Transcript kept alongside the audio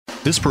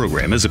This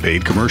program is a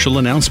paid commercial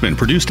announcement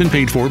produced and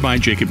paid for by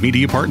Jacob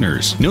Media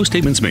Partners. No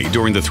statements made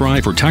during the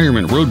Thrive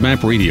Retirement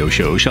Roadmap radio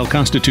show shall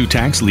constitute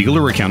tax, legal,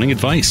 or accounting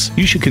advice.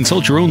 You should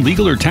consult your own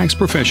legal or tax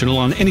professional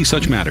on any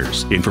such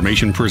matters.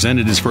 Information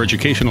presented is for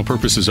educational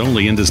purposes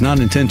only and does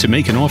not intend to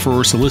make an offer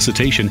or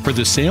solicitation for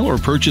the sale or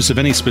purchase of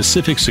any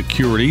specific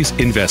securities,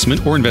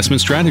 investment, or investment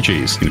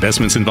strategies.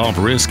 Investments involve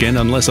risk and,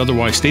 unless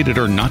otherwise stated,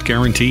 are not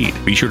guaranteed.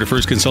 Be sure to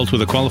first consult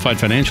with a qualified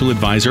financial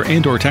advisor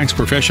and or tax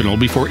professional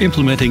before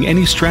implementing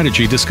any strategy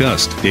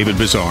discussed. David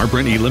Bazaar,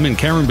 Brent Elam, and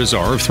Karen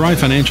Bazaar of Thrive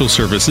Financial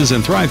Services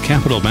and Thrive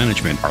Capital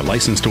Management are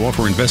licensed to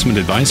offer investment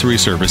advisory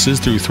services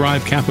through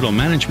Thrive Capital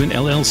Management,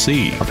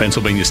 LLC, a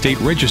Pennsylvania state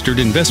registered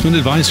investment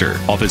advisor.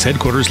 Office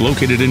headquarters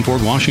located in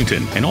Fort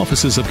Washington, and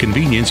offices of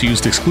convenience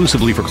used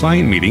exclusively for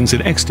client meetings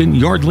in Exton,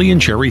 Yardley,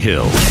 and Cherry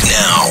Hill.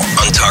 Now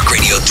on Talk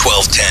Radio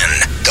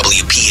 1210,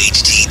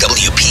 WPHT,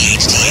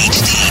 WPHT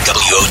HD,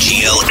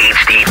 WOGL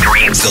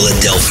HD3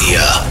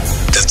 Philadelphia.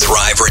 The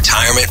Thrive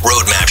Retirement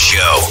Roadmap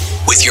Show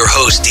with your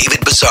hosts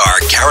David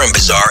Bazaar, Karen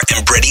Bazaar,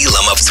 and Brett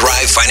Elam of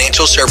Thrive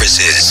Financial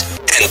Services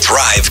and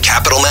Thrive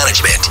Capital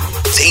Management.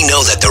 They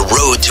know that the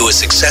road to a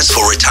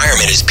successful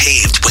retirement is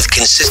paved with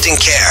consistent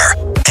care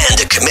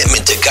and a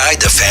commitment to guide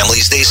the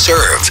families they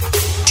serve.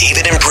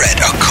 David and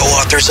Brett are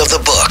co-authors of the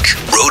book,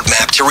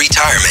 Roadmap to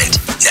Retirement,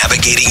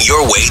 Navigating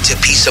Your Way to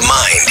Peace of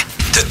Mind.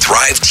 The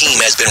Thrive team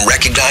has been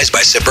recognized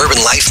by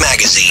Suburban Life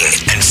Magazine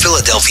and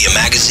Philadelphia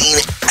Magazine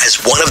as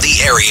one of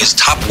the area's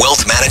top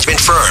wealth management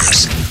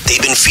firms.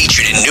 They've been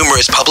featured in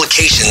numerous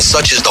publications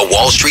such as the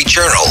Wall Street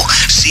Journal,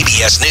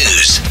 CBS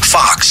News,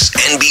 Fox,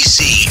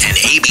 NBC, and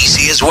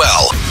ABC as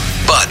well.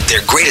 But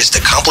their greatest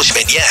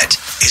accomplishment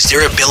yet is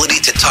their ability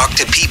to talk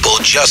to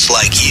people just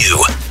like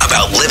you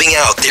about living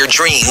out their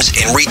dreams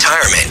in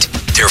retirement.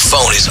 Their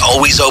phone is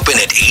always open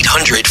at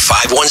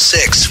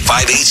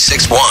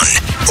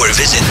 800-516-5861 or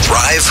visit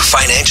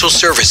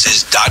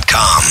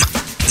ThriveFinancialServices.com.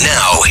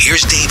 Now,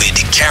 here's David,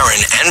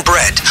 Karen, and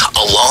Brett,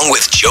 along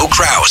with Joe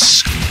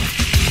Kraus.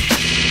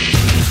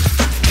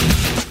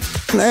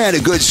 And a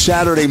good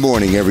Saturday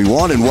morning,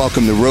 everyone, and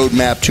welcome to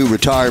Roadmap to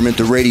Retirement,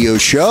 the radio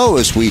show,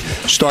 as we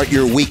start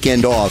your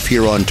weekend off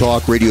here on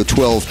Talk Radio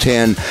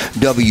 1210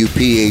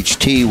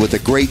 WPHT with a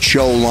great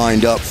show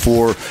lined up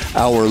for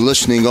our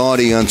listening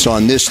audience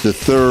on this, the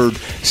third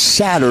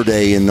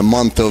Saturday in the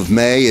month of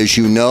May. As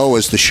you know,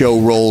 as the show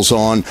rolls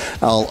on,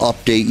 I'll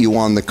update you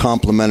on the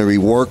complimentary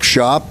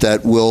workshop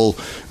that will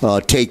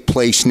take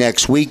place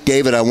next week.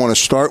 David, I want to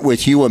start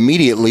with you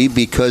immediately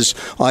because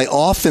I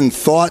often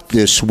thought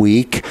this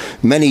week,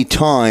 many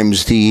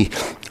times the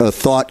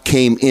thought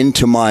came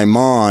into my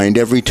mind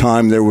every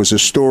time there was a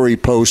story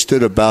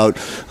posted about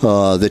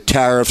the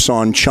tariffs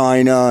on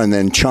China and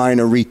then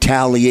China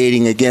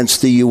retaliating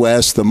against the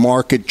U.S., the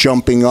market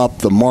jumping up,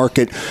 the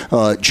market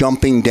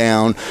jumping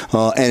down,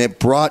 and it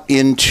brought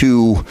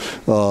into,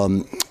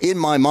 in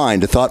my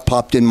mind, a thought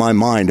popped in my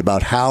mind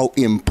about how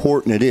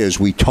important it is.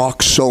 We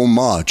talk so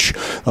much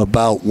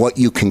about what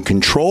you can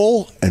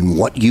control and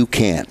what you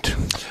can't.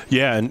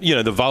 Yeah, and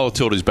the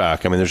volatility is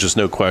back. I mean, there's just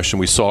no question.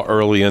 We saw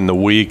early in the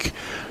week,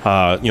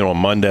 on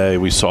Monday,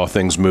 we saw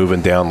things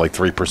moving down like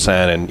 3%,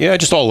 and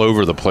just all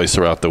over the place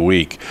throughout the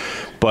week.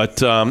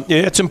 But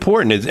it's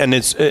important, and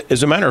it's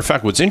as a matter of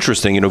fact, what's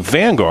interesting,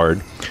 Vanguard,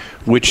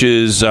 which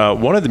is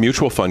one of the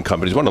mutual fund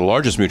companies, one of the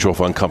largest mutual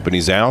fund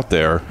companies out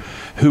there,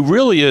 who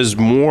really is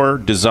more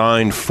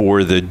designed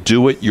for the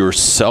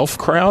do-it-yourself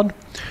crowd.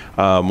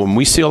 When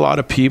we see a lot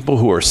of people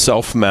who are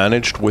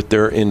self-managed with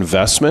their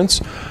investments,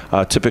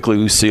 typically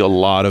we see a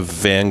lot of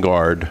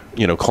Vanguard,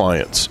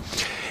 clients.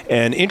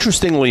 And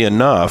interestingly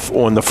enough,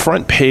 on the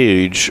front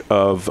page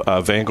of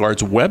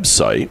Vanguard's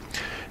website,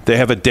 they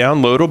have a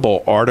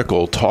downloadable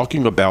article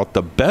talking about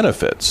the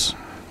benefits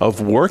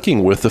of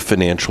working with a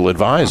financial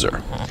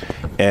advisor.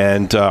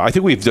 And I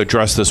think we've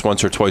addressed this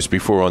once or twice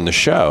before on the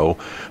show,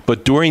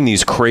 but during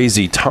these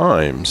crazy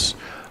times,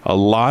 a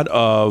lot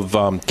of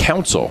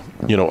counsel,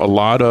 a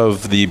lot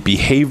of the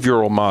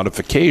behavioral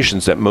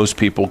modifications that most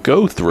people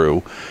go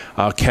through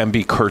can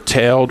be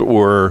curtailed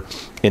or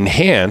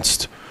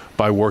enhanced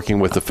by working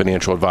with the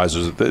financial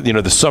advisors.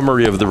 The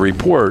summary of the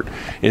report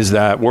is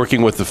that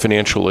working with the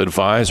financial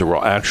advisor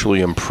will actually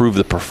improve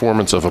the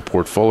performance of a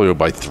portfolio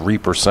by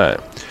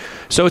 3%.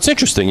 So it's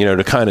interesting,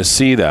 to kind of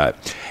see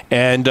that.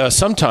 And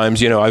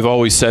sometimes, I've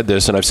always said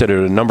this, and I've said it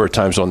a number of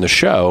times on the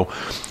show,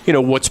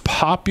 what's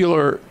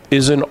popular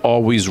isn't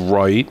always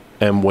right,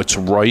 and what's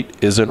right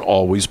isn't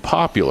always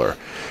popular.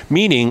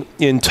 Meaning,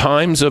 in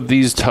times of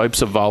these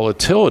types of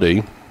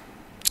volatility,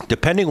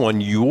 depending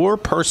on your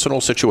personal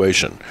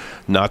situation,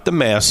 not the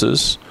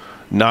masses,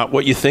 not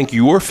what you think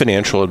your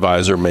financial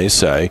advisor may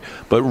say,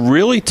 but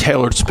really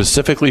tailored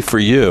specifically for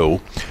you,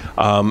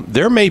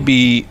 there may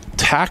be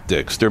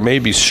tactics, there may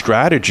be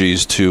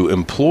strategies to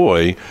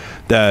employ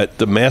that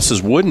the masses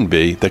wouldn't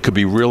be, that could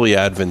be really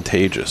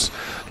advantageous.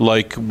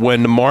 Like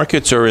when the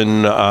markets are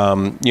in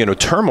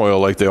turmoil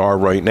like they are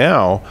right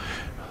now,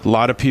 a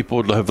lot of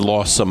people have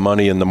lost some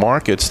money in the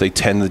markets. They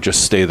tend to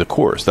just stay the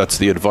course. That's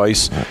the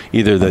advice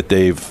either that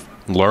they've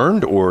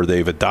learned or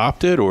they've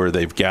adopted or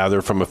they've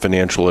gathered from a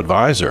financial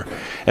advisor.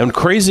 And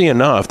crazy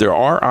enough, there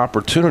are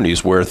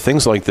opportunities where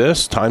things like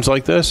this, times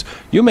like this,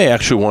 you may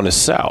actually want to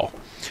sell.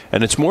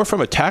 And it's more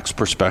from a tax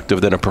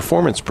perspective than a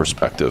performance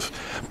perspective.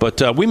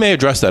 But we may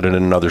address that in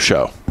another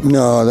show.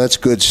 No, that's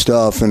good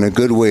stuff and a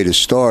good way to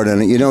start.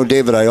 And, you know,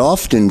 David, I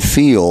often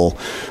feel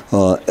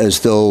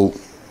as though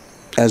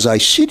as I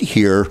sit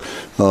here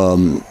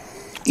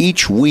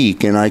each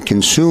week and I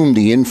consume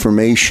the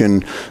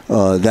information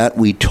that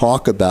we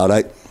talk about,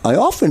 I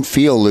often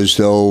feel as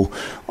though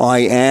I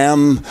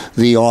am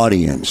the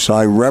audience.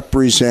 I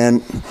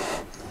represent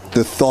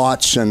the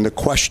thoughts and the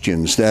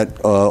questions that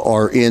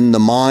are in the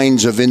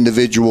minds of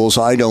individuals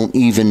I don't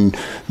even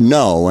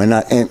know. And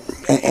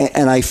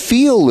I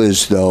feel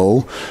as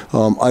though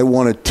I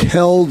want to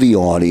tell the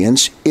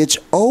audience it's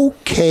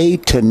okay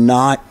to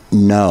not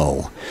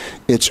know.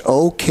 It's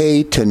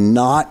okay to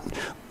not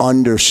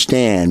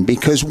understand,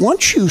 because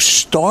once you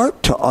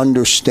start to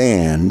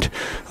understand,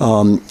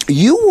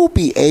 you will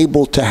be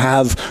able to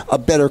have a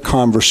better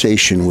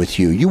conversation with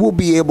you. You will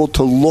be able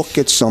to look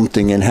at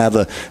something and have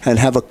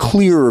a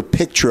clearer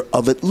picture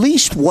of at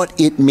least what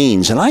it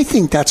means. And I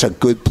think that's a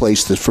good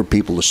place for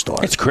people to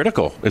start. It's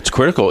critical. It's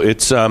critical.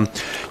 It's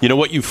you know,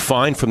 what you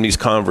find from these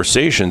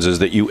conversations is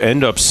that you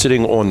end up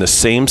sitting on the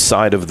same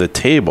side of the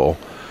table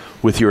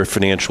with your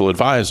financial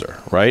advisor,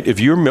 right? If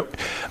you're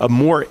a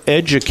more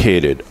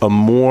educated, a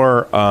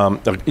more,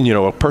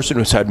 a person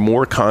who's had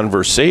more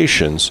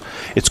conversations,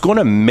 it's going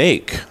to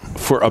make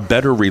for a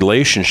better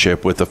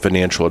relationship with a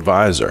financial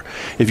advisor.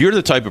 If you're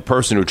the type of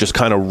person who just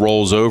kind of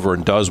rolls over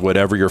and does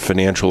whatever your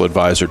financial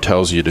advisor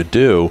tells you to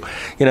do,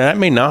 you know, that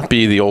may not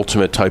be the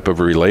ultimate type of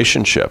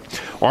relationship.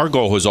 Our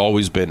goal has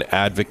always been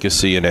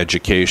advocacy and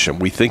education.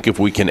 We think if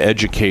we can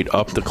educate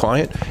up the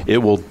client, it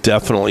will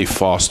definitely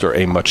foster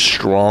a much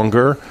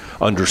stronger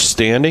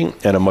understanding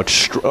and a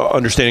much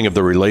understanding of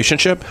the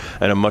relationship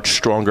and a much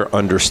stronger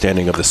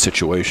understanding of the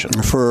situation.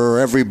 For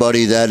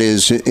everybody that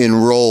is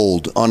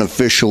enrolled,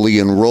 unofficially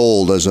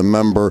enrolled as a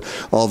member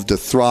of the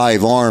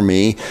Thrive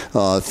Army,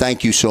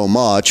 thank you so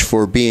much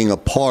for being a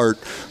part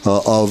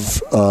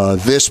of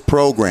this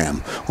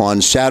program.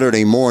 On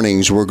Saturday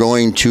mornings, we're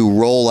going to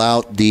roll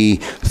out the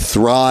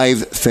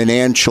Thrive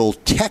Financial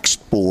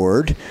Text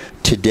Board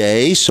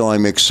today, so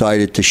I'm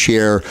excited to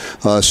share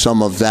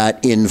some of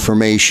that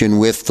information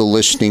with the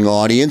listening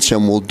audience,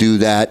 and we'll do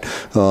that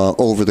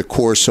over the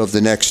course of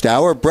the next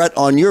hour. Brett,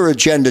 on your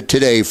agenda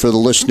today for the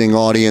listening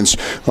audience,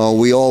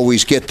 we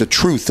always get the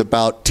truth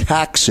about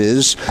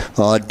taxes,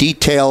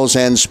 details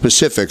and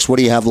specifics. What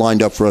do you have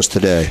lined up for us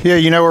today? Yeah,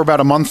 you know, we're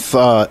about a month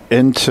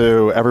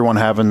into everyone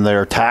having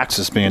their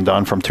taxes being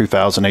done from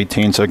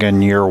 2018, so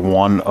again, year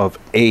 1 of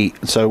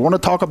 8. So I want to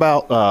talk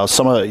about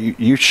some of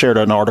you shared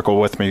an article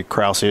with me,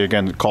 Krause,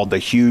 again, called The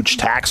Huge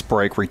Tax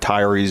Break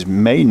Retirees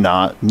May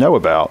Not Know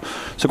About.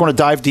 So I'm going to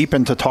dive deep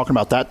into talking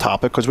about that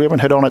topic because we haven't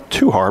hit on it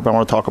too hard, but I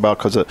want to talk about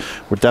because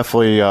we're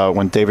definitely,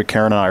 when David,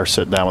 Karen, and I are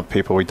sitting down with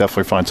people, we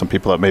definitely find some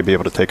people that may be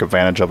able to take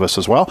advantage of this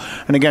as well.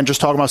 And again, just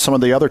talking about some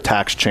of the other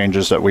tax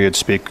changes that we had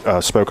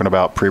spoken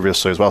about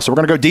previously as well. So we're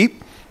going to go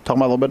deep.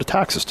 Talking about a little bit of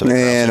taxes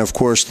today. And, of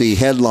course, the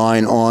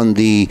headline on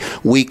the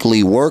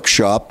weekly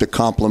workshop, the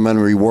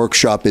complimentary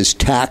workshop, is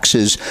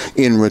Taxes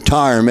in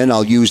Retirement.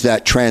 I'll use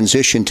that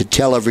transition to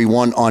tell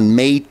everyone on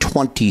May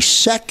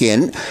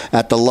 22nd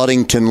at the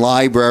Ludington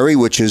Library,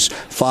 which is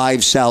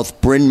 5 South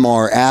Bryn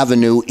Mawr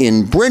Avenue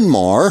in Bryn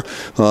Mawr,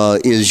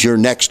 is your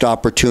next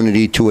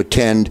opportunity to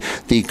attend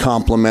the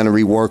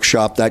complimentary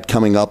workshop. That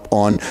coming up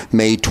on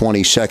May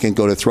 22nd.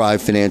 Go to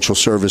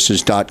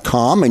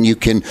thrivefinancialservices.com and you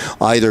can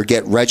either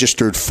get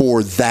registered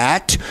for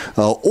that,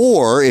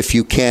 or if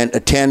you can't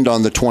attend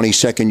on the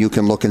 22nd, you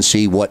can look and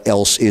see what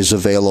else is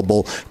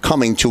available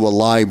coming to a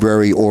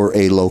library or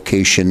a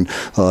location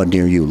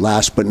near you.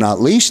 Last but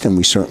not least, and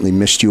we certainly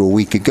missed you a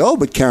week ago,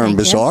 but Karen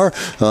Bazar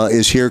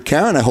is here.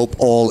 Karen, I hope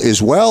all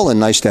is well,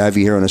 and nice to have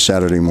you here on a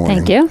Saturday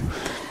morning. Thank you.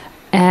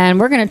 And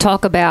we're going to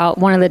talk about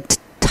one of the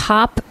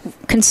top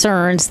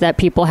concerns that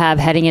people have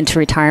heading into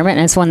retirement,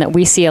 and it's one that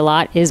we see a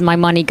lot, is my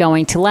money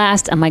going to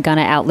last? Am I going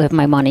to outlive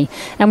my money?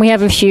 And we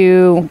have a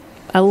few,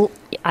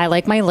 I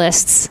like my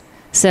lists,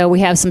 so we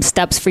have some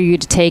steps for you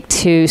to take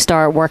to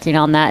start working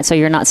on that so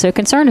you're not so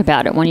concerned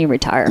about it when you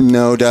retire.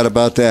 No doubt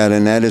about that,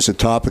 and that is a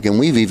topic, and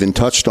we've even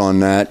touched on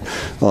that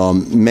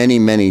many,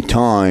 many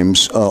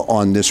times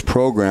on this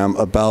program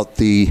about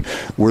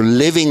we're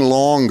living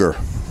longer.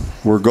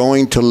 We're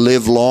going to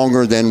live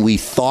longer than we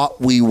thought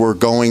we were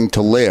going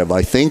to live.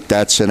 I think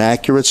that's an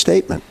accurate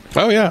statement.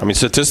 Oh, yeah. I mean,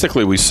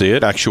 statistically, we see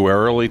it.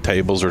 Actuarially,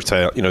 tables are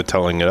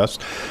telling us.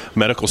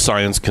 Medical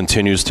science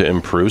continues to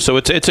improve. So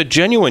it's a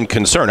genuine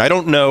concern. I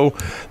don't know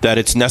that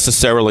it's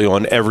necessarily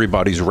on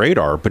everybody's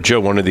radar. But,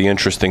 Joe, one of the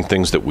interesting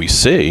things that we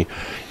see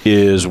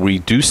is we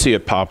do see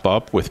it pop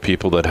up with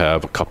people that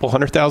have a couple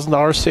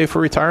 $100,000 saved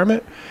for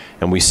retirement.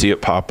 and we see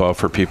it pop up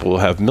for people who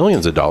have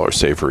millions of dollars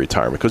saved for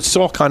retirement, because it's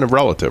all kind of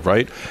relative,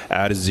 right?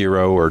 Add a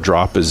zero or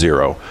drop a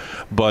zero.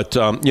 But,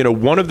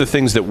 one of the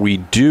things that we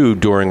do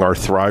during our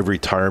Thrive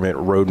Retirement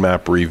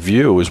Roadmap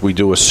review is we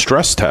do a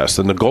stress test.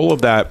 And the goal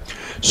of that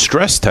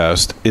stress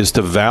test is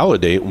to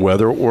validate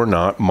whether or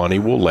not money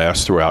will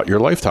last throughout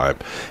your lifetime.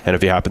 And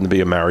if you happen to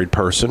be a married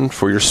person,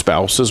 for your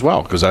spouse as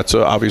well, because that's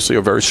obviously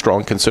a very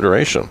strong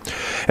consideration.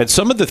 And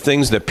some of the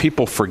things that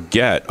people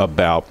forget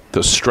about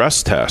the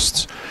stress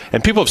tests,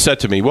 and people have said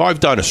to me, well, I've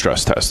done a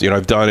stress test.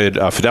 I've done it.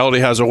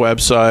 Fidelity has a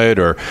website,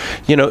 or,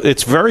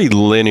 it's very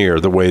linear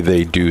the way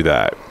they do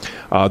that.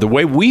 The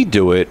way we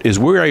do it is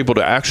we're able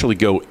to actually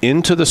go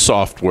into the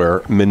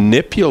software,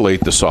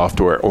 manipulate the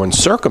software on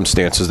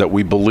circumstances that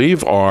we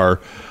believe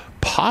are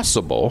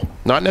possible,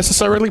 not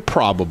necessarily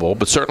probable,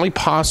 but certainly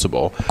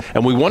possible.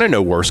 And we want to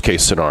know worst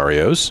case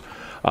scenarios.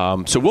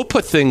 So we'll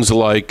put things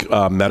like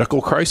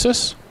medical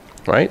crisis.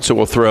 Right. So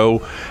we'll throw,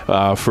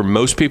 for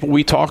most people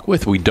we talk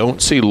with, we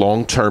don't see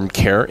long-term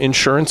care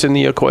insurance in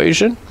the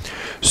equation.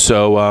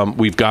 So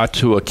we've got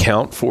to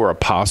account for a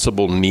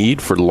possible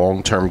need for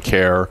long-term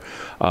care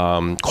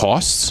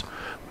costs.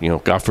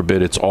 God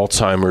forbid it's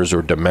Alzheimer's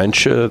or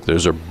dementia.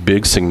 Those are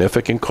big,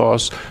 significant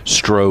costs.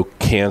 Stroke,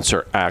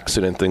 cancer,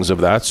 accident, things of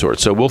that sort.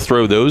 So we'll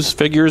throw those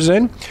figures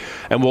in.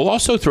 And we'll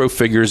also throw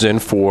figures in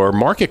for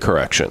market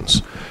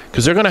corrections,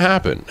 because they're going to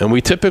happen. And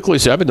we typically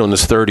say, I've been doing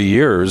this 30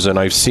 years, and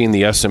I've seen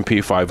the S&P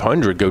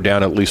 500 go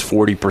down at least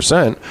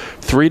 40%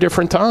 3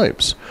 different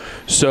times.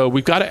 So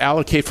we've got to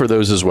allocate for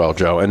those as well,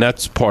 Joe. And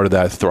that's part of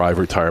that Thrive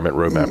Retirement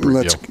Roadmap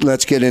review.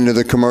 Let's get into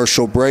the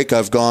commercial break.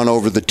 I've gone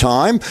over the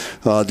time.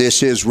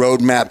 This is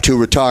Roadmap to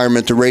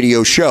Retirement, the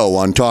radio show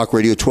on Talk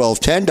Radio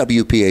 1210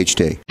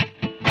 WPHT.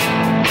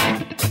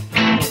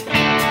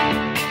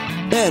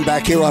 And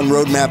back here on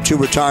Roadmap to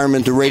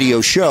Retirement, the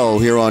radio show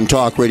here on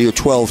Talk Radio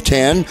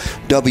 1210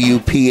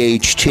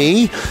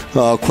 WPHT.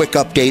 Quick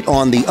update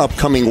on the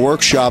upcoming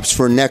workshops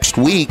for next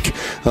week.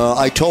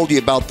 I told you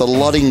about the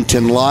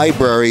Ludington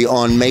Library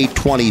on May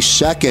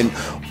 22nd.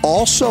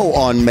 Also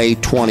on May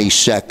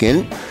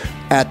 22nd,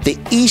 at the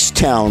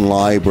Easttown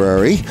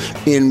Library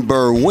in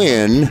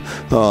Berwyn,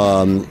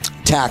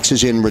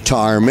 taxes in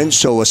retirement.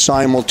 So a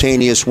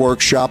simultaneous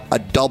workshop, a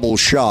double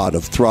shot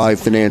of Thrive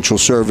Financial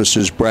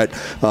Services, Brett,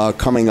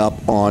 coming up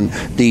on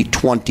the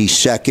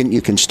 22nd.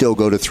 You can still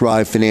go to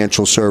Thrive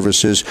Financial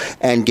Services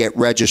and get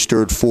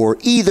registered for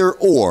either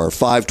or.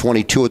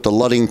 522 at the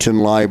Ludington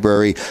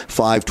Library,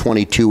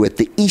 522 at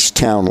the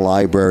Easttown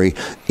Library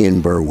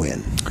in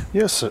Berwyn.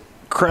 Yes,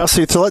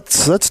 Krause, so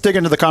let's dig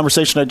into the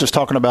conversation just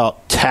talking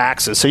about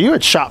taxes. So you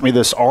had shot me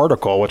this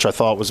article, which I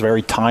thought was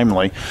very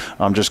timely,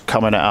 just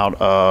coming out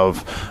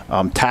of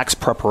tax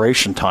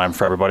preparation time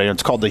for everybody. And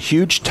it's called The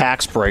Huge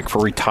Tax Break for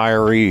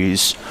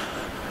Retirees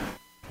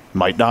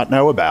Might Not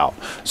Know About.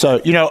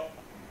 So, I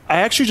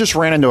actually just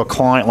ran into a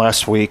client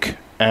last week,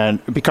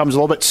 and it becomes a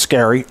little bit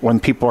scary when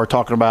people are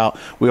talking about,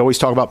 we always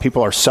talk about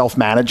people are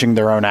self-managing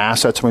their own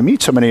assets. We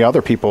meet so many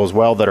other people as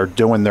well that are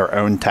doing their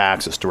own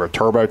taxes through a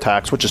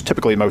TurboTax, which is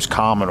typically the most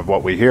common of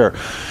what we hear.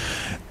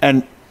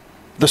 And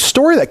the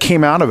story that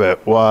came out of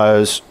it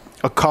was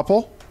a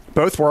couple,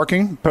 both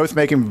working, both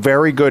making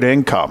very good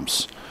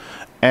incomes.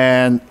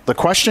 And the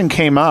question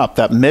came up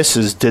that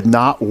Mrs. did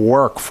not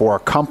work for a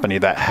company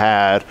that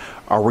had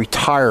a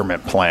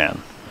retirement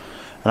plan.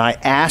 And I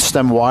asked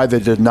them why they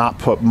did not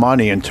put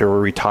money into a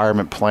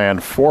retirement plan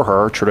for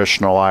her,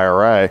 traditional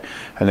IRA,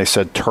 and they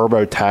said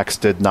TurboTax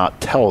did not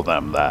tell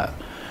them that.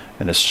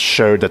 And it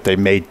showed that they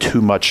made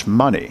too much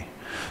money.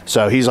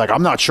 So he's like,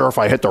 I'm not sure if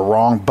I hit the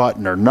wrong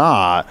button or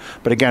not.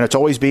 But again, it's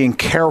always being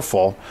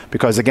careful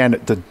because, again,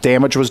 the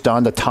damage was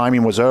done. The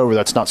timing was over.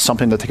 That's not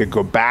something that they could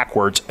go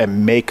backwards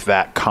and make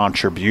that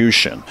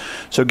contribution.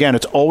 So, again,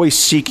 it's always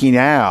seeking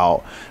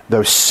out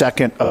those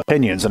second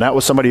opinions. And that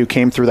was somebody who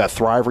came through that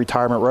Thrive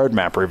Retirement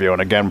Roadmap review.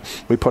 And again,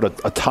 we put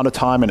a ton of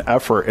time and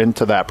effort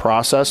into that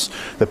process.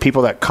 The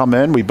people that come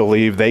in, we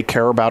believe they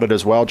care about it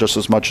as well, just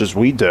as much as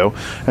we do.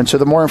 And so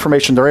the more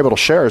information they're able to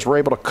share is we're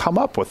able to come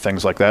up with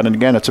things like that. And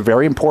again, it's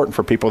very important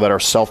for people that are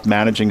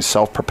self-managing,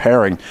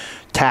 self-preparing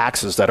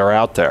taxes that are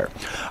out there.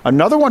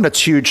 Another one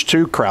that's huge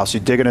too, Krause, you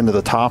digging into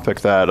the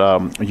topic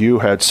that you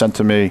had sent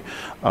to me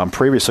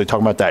previously,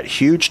 talking about that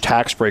huge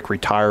tax break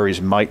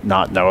retirees might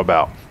not know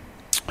about.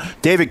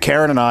 David,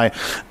 Karen, and I,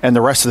 and the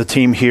rest of the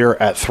team here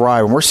at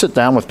Thrive, when we're sitting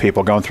down with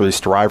people going through these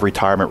Thrive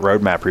Retirement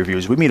Roadmap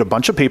reviews, we meet a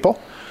bunch of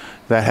people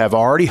that have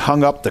already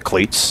hung up the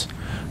cleats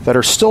that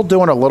are still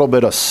doing a little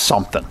bit of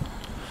something.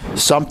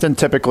 Something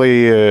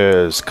typically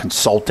is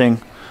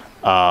consulting.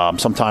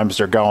 Sometimes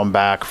they're going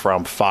back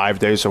from 5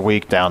 days a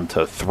week down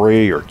to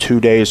 3 or 2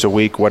 days a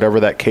week, whatever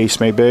that case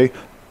may be.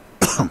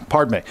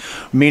 Pardon me.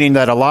 Meaning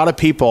that a lot of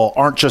people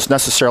aren't just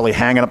necessarily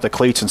hanging up the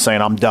cleats and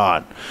saying, I'm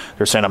done.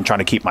 They're saying, I'm trying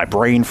to keep my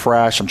brain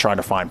fresh. I'm trying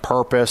to find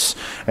purpose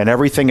and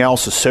everything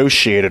else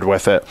associated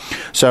with it.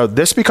 So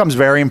this becomes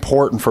very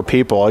important for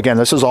people. Again,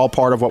 this is all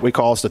part of what we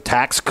call the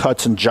Tax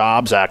Cuts and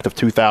Jobs Act of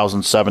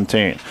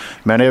 2017.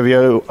 Many of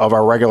you, of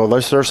our regular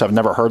listeners, have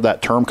never heard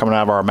that term coming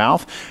out of our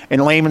mouth.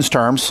 In layman's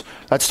terms,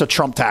 That's the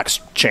Trump tax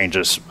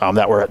changes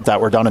that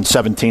were done in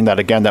 2017.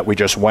 That we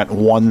just went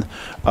 1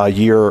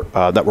 year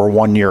that we're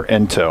 1 year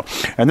into,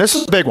 and this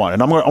is a big one.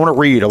 And I want to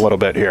read a little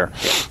bit here.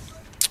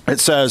 It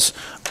says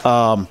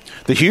the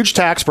huge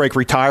tax break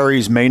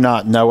retirees may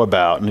not know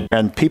about,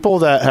 and people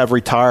that have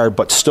retired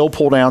but still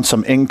pull down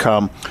some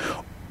income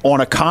on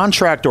a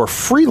contract or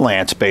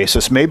freelance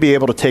basis may be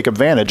able to take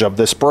advantage of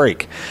this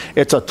break.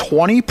 It's a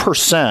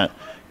 20%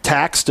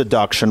 tax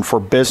deduction for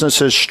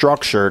businesses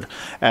structured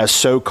as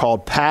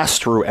so-called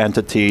pass-through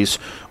entities,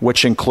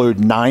 which include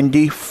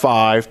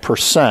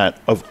 95%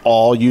 of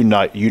all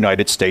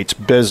United States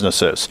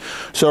businesses.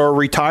 So a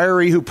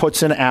retiree who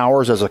puts in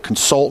hours as a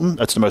consultant,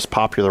 that's the most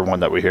popular one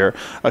that we hear,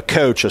 a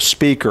coach, a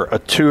speaker, a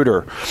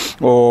tutor,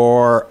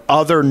 or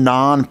other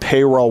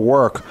non-payroll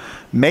work,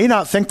 may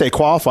not think they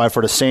qualify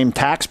for the same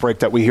tax break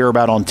that we hear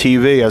about on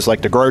TV as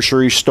like the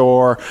grocery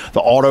store, the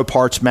auto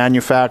parts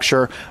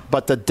manufacturer.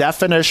 But the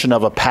definition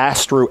of a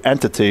pass-through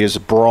entity is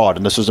broad,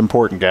 and this is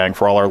important, gang,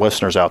 for all our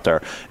listeners out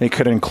there. It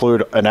could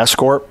include an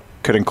S-corp,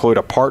 could include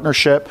a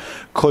partnership,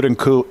 could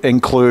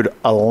include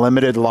a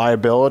limited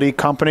liability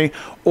company,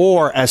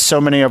 or as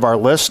so many of our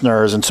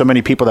listeners and so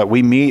many people that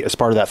we meet as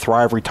part of that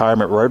Thrive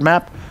Retirement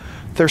Roadmap,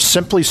 they're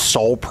simply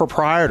sole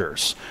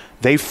proprietors.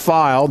 They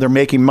file, they're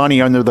making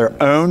money under their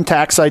own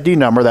tax ID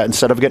number that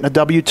instead of getting a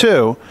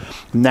W-2,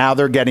 now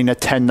they're getting a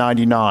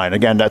 1099.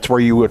 Again, that's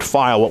where you would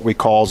file what we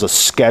call as a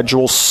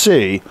Schedule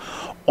C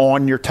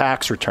on your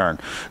tax return.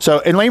 So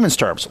in layman's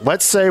terms,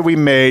 let's say we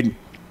made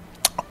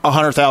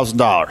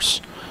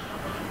 $100,000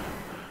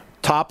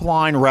 top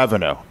line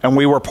revenue, and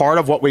we were part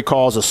of what we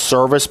call as a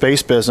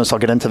service-based business. I'll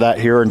get into that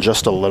here in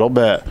just a little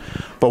bit.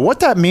 But what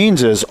that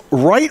means is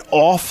right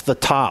off the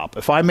top,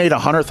 if I made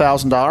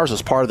 $100,000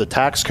 as part of the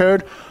tax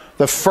code,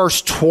 the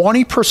first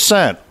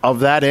 20% of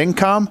that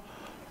income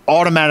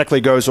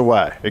automatically goes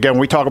away. Again,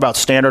 we talk about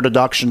standard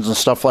deductions and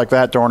stuff like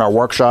that during our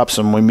workshops,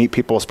 and we meet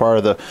people as part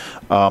of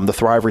the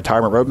Thrive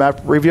Retirement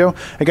Roadmap review.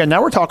 Again,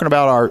 now we're talking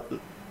about our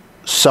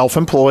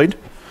self-employed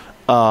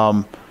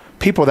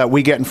people that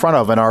we get in front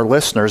of and our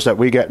listeners that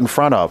we get in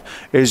front of,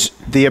 is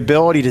the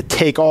ability to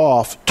take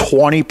off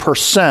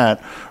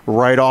 20%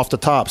 right off the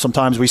top.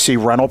 Sometimes we see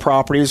rental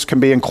properties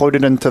can be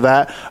included into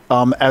that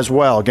as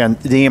well. Again,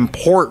 the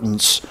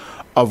importance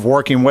of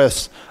working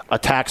with a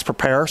tax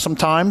preparer.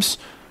 Sometimes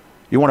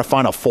you want to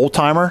find a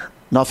full-timer.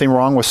 Nothing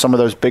wrong with some of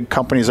those big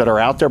companies that are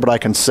out there, but I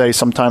can say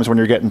sometimes when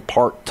you're getting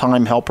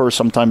part-time helpers,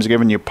 sometimes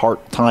giving you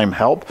part-time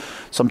help,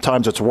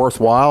 sometimes it's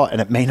worthwhile,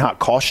 and it may not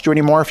cost you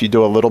anymore if you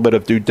do a little bit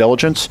of due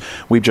diligence.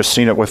 We've just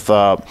seen it with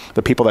the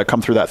people that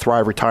come through that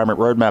Thrive Retirement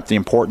Roadmap, the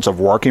importance of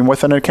working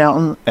with an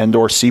accountant and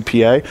or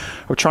CPA.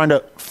 We're trying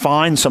to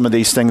find some of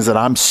these things that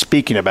I'm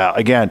speaking about.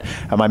 Again,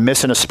 am I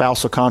missing a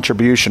spousal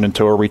contribution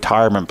into a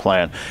retirement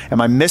plan? Am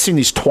I missing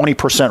these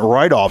 20%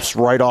 write-offs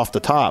right off the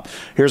top?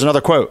 Here's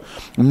another quote.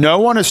 No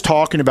one is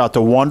talking about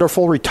the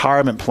wonderful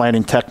retirement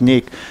planning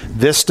technique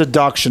this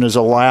deduction is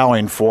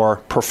allowing for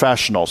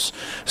professionals,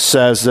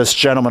 says this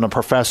gentleman, a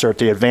professor at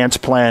the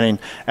advanced planning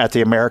at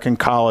the American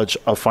College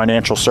of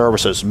Financial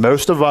Services.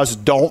 Most of us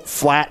don't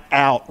flat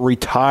out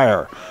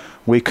retire.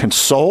 We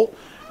consult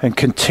and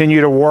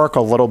continue to work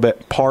a little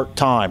bit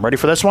part-time. Ready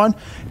for this one?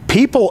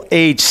 People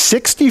age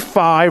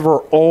 65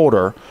 or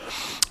older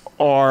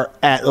are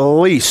at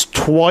least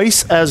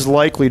twice as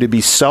likely to be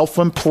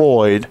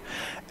self-employed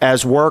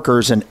as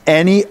workers in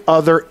any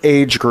other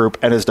age group,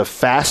 and is the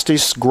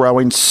fastest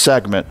growing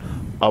segment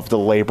of the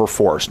labor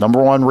force.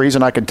 Number one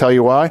reason I can tell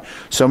you why.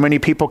 So many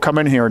people come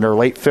in here in their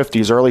late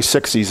 50s, early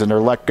 60s, and they're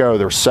let go,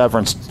 they're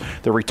severance,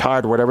 they're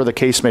retired, whatever the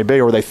case may be,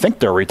 or they think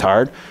they're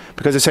retired,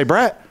 because they say,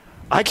 Brett,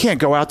 I can't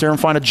go out there and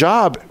find a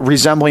job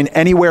resembling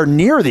anywhere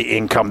near the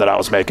income that I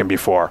was making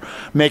before.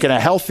 Making a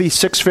healthy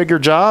six-figure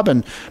job,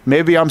 and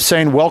maybe I'm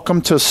saying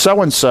welcome to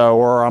so-and-so,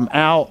 or I'm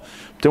out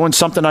doing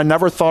something I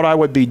never thought I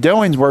would be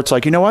doing, where it's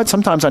like, you know what,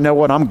 sometimes I know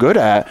what I'm good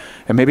at,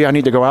 and maybe I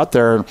need to go out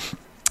there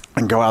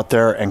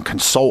and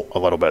consult a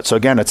little bit. So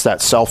again, it's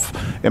that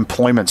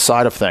self-employment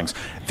side of things.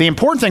 The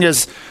important thing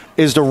is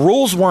the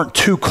rules weren't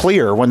too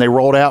clear when they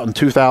rolled out in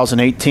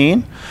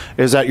 2018,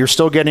 is that you're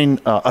still getting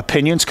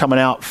opinions coming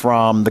out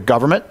from the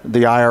government, the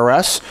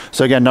IRS.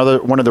 So again,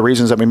 another one of the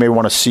reasons that we may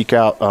want to seek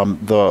out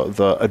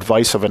the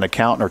advice of an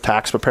accountant or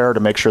tax preparer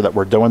to make sure that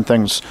we're doing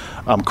things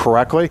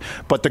correctly.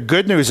 But the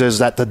good news is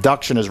that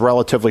deduction is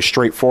relatively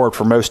straightforward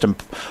for most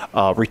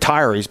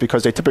retirees,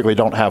 because they typically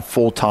don't have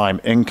full-time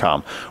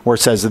income, where it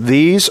says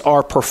these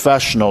are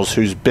professionals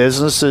whose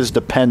businesses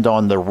depend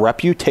on the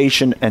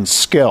reputation and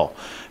skill.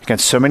 Again,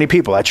 so many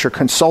people, that's your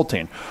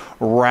consulting,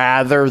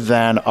 rather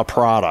than a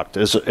product.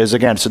 Is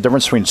again, it's the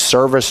difference between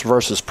service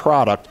versus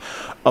product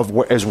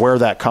is where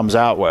that comes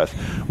out with.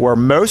 Where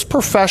most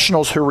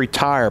professionals who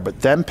retire but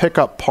then pick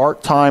up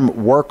part-time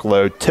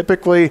workload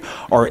typically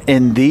are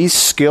in these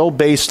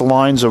skill-based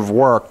lines of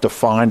work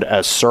defined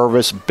as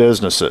service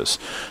businesses.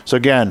 So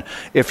again,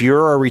 if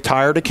you're a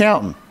retired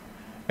accountant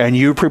and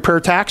you prepare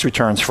tax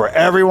returns for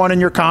everyone in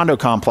your condo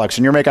complex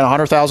and you're making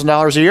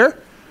 $100,000 a year,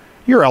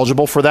 you're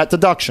eligible for that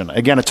deduction.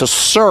 Again, it's a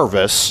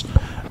service,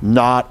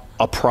 not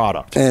a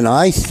product. And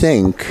I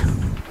think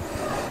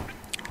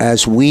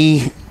as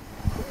we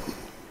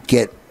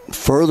get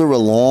further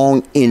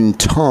along in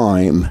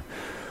time,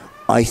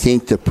 I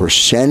think the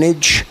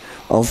percentage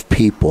of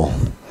people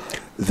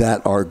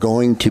that are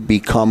going to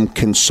become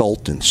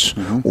consultants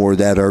or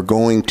that are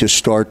going to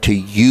start to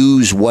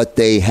use what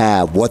they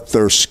have, what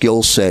their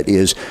skill set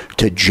is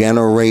to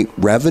generate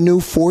revenue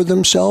for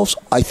themselves,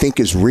 I think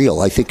is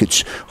real. I think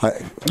it's...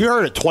 You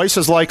heard it, twice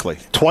as likely.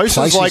 Twice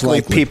as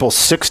likely people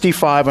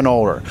 65 and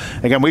older.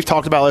 Again, we've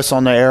talked about this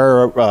on the air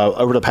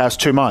over the past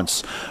 2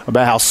 months,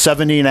 about how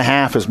 70 and a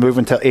half is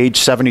moving to age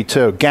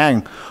 72.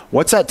 Gang,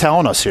 what's that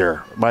telling us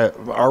here,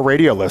 our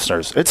radio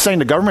listeners? It's saying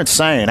the government's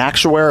saying,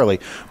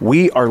 actuarially,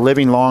 we are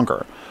living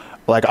longer.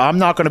 Like, I'm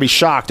not going to be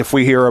shocked if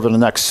we hear over the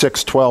next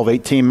 6, 12,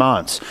 18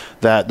 months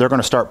that they're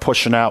going to start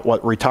pushing out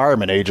what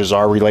retirement ages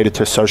are related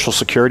to Social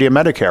Security and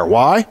Medicare.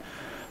 Why?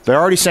 They're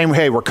already saying,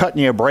 hey, we're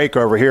cutting you a break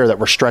over here that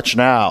we're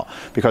stretching out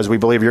because we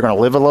believe you're going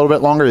to live a little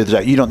bit longer,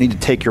 that you don't need to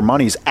take your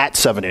monies at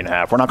 70 and a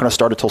half. We're not going to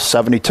start until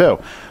 72.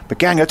 But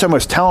gang, that's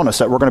almost telling us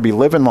that we're going to be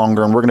living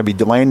longer and we're going to be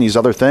delaying these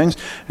other things.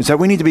 Is that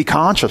we need to be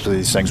conscious of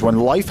these things. When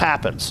life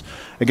happens,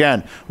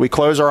 again, we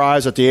close our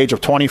eyes at the age of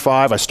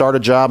 25. I start a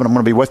job and I'm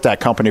going to be with that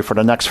company for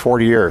the next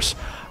 40 years.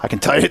 I can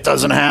tell you it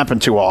doesn't happen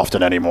too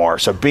often anymore.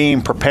 So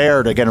being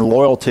prepared, again,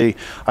 loyalty,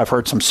 I've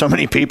heard so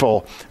many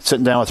people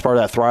sitting down as part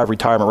of that Thrive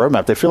Retirement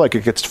Roadmap, they feel like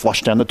it gets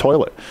flushed down the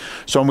toilet.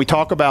 So when we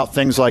talk about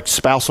things like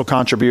spousal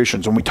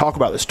contributions, when we talk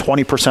about this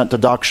 20%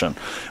 deduction,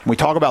 when we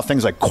talk about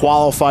things like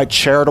qualified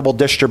charitable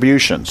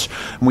distributions,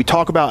 and we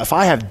talk about if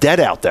I have debt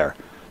out there,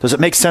 does it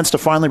make sense to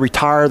finally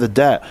retire the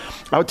debt?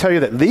 I would tell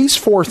you that these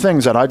 4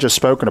 things that I just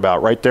spoken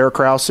about right there,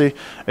 Krause,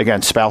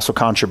 again, spousal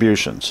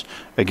contributions,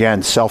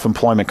 again,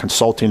 self-employment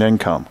consulting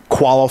income,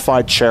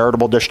 qualified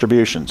charitable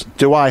distributions,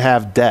 do I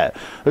have debt?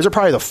 Those are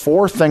probably the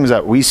 4 things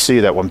that we see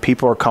that when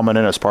people are coming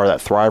in as part of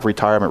that Thrive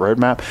Retirement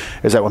Roadmap,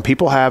 is that when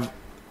people have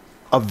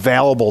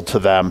available to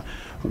them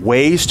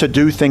ways to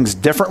do things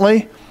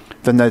differently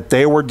than that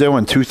they were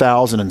doing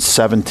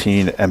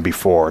 2017 and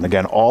before. And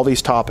again, all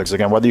these topics,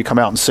 again, whether you come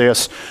out and see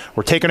us,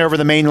 we're taking over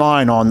the main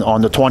line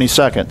on the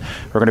 22nd.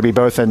 We're going to be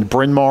both in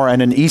Bryn Mawr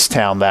and in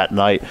Easttown that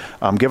night,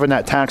 giving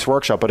that tax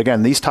workshop. But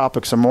again, these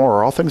topics and more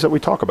are all things that we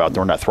talk about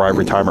during that Thrive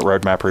Retirement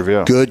Roadmap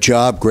review. Good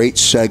job. Great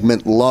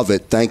segment. Love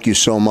it. Thank you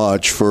so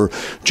much for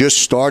just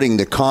starting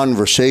the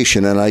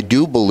conversation. And I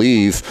do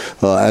believe,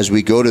 as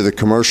we go to the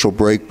commercial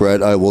break,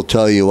 Brett, I will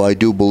tell you, I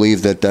do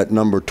believe that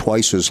number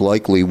twice as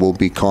likely will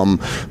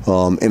become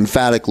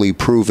emphatically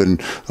proven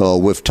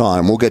with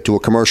time. We'll get to a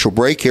commercial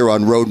break here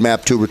on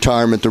Roadmap to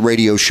Retirement, the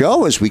radio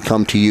show, as we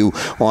come to you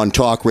on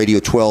Talk Radio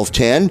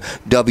 1210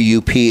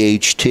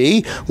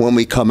 WPHT. When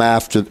we come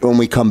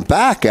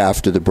back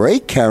after the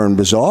break, Karen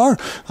Bazaar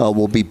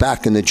will be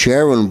back in the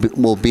chair and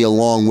will be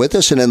along with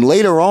us. And then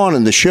later on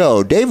in the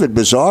show, David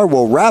Bazaar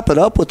will wrap it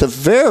up with a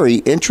very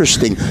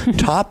interesting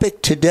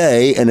topic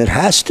today, and it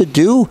has to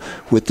do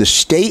with the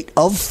state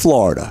of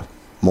Florida.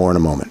 More in a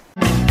moment.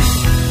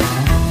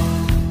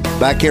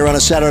 Back here on a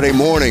Saturday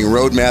morning,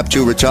 Roadmap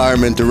to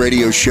Retirement, the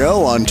radio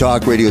show on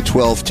Talk Radio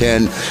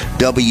 1210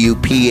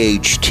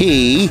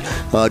 WPHT.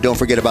 Don't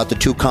forget about the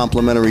 2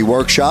 complimentary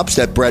workshops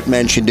that Brett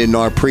mentioned in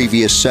our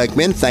previous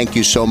segment. Thank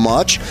you so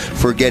much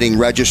for getting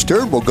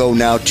registered. We'll go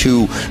now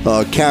to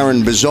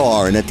Karen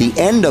Bazaar. And at the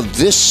end of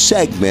this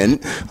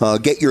segment,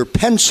 get your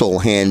pencil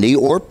handy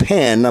or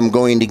pen. I'm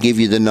going to give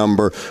you the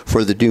number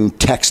for the new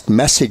text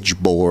message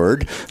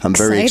board. I'm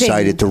very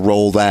excited to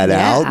roll that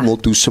out. And we'll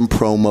do some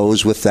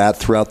promos with that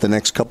throughout the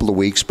next couple of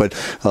weeks, but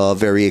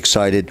very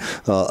excited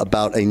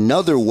about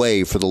another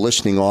way for the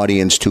listening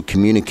audience to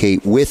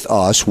communicate with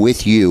us,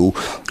 with you,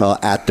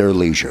 at their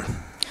leisure.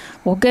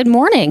 Well, good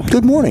morning.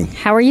 Good morning.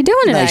 How are you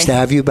doing today? Nice to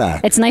have you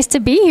back. It's nice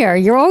to be here.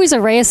 You're always a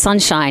ray of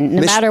sunshine,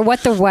 no matter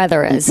what the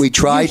weather is. We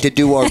tried to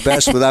do our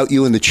best without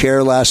you in the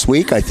chair last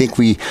week. I think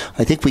we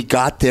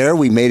got there.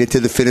 We made it to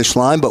the finish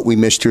line, but we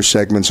missed your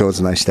segment, so it's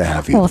nice to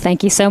have you. Well,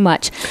 thank you so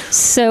much.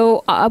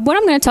 So what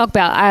I'm going to talk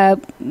about,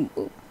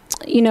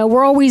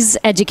 we're always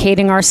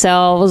educating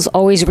ourselves,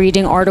 always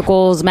reading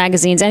articles,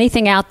 magazines,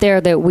 anything out there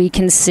that we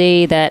can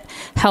see that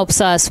helps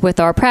us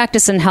with our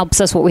practice and helps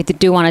us what we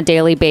do on a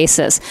daily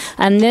basis.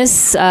 And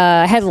this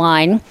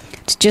headline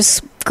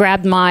just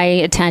grabbed my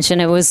attention.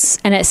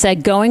 It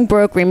said, "Going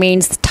broke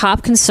remains the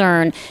top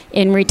concern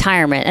in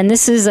retirement." And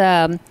this is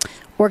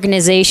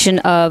organization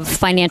of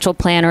financial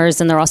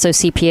planners, and they're also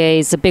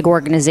CPAs, a big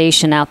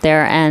organization out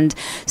there. And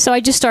so I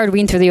just started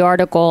reading through the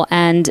article,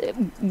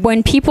 and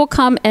when people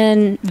come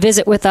and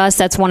visit with us,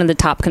 that's one of the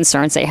top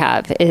concerns they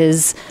have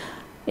is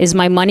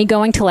my money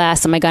going to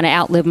last? Am I going to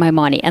outlive my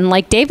money? And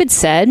like David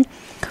said,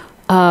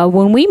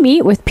 when we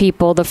meet with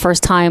people the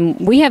first time,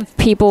 we have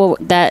people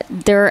that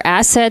their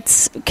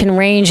assets can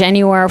range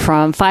anywhere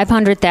from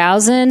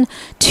 $500,000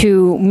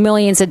 to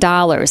millions of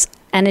dollars.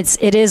 And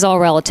it is all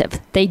relative.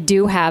 They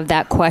do have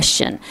that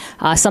question.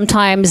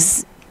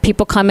 Sometimes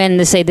people come in and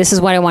they say, this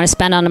is what I want to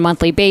spend on a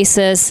monthly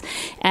basis.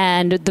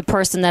 And the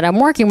person that I'm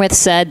working with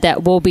said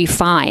that we'll be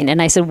fine. And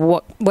I said,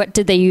 what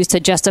did they use to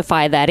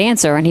justify that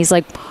answer? And he's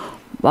like,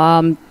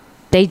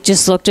 They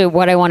just looked at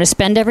what I want to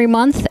spend every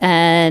month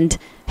and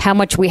how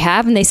much we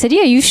have, and they said,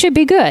 yeah, you should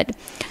be good.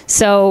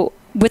 So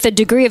with a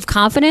degree of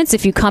confidence,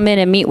 if you come in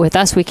and meet with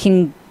us, we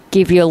can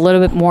give you a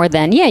little bit more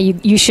than, yeah,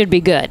 you should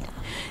be good.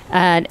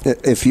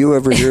 If you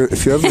ever hear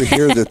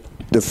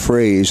the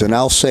phrase, and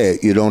I'll say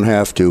it, you don't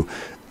have to,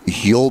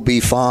 you'll be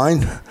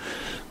fine,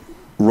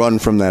 run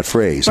from that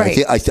phrase. Right.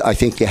 I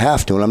think you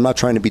have to, and I'm not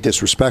trying to be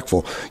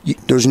disrespectful.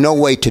 There's no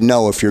way to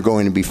know if you're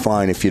going to be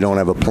fine if you don't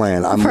have a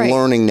plan. I'm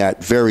learning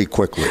that very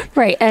quickly.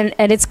 Right, and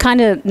it's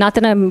kind of, not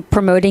that I'm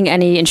promoting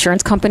any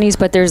insurance companies,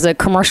 but there's a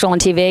commercial on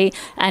TV,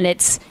 and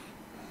it's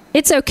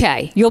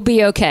okay. You'll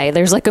be okay.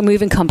 There's like a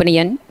moving company,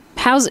 and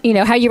how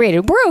you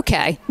rated? We're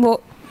okay.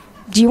 Well,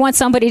 do you want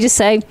somebody to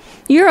say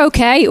you're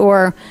okay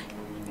or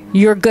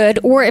you're good,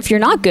 or if you're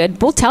not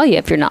good, we'll tell you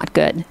if you're not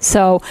good.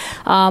 So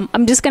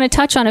I'm just going to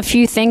touch on a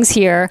few things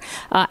here.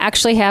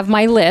 Actually have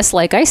my list,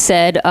 like I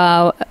said,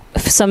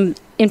 some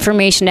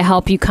information to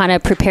help you kind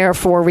of prepare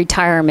for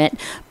retirement.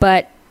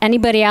 But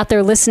anybody out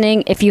there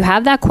listening, if you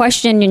have that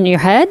question in your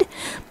head,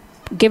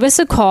 give us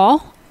a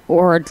call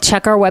or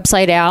check our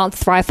website out,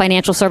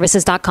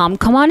 thrivefinancialservices.com.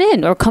 Come on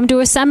in or come to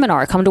a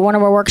seminar, come to one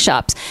of our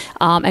workshops,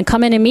 and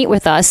come in and meet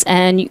with us,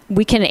 and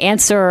we can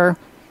answer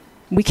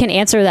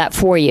that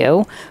for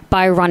you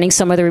by running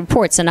some of the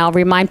reports. And I'll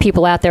remind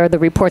people out there, the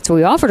reports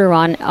we offer to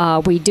run,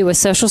 we do a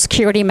Social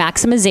Security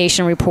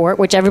maximization report,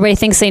 which everybody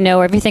thinks they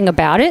know everything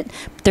about it.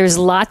 There's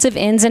lots of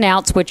ins and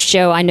outs, which,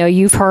 Joe, I know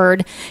you've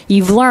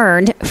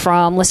learned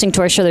from listening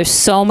to our show. There's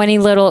so many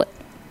little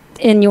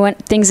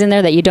things in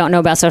there that you don't know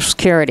about Social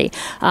Security.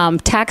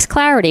 Tax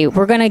clarity,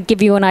 we're going to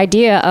give you an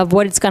idea of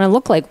what it's going to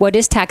look like. What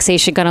is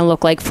taxation going to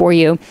look like for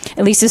you,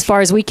 at least as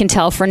far as we can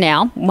tell for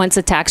now, once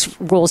the tax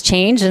rules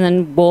change, and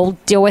then we'll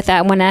deal with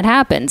that when that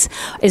happens.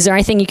 Is there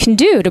anything you can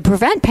do to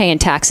prevent paying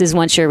taxes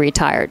once you're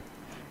retired?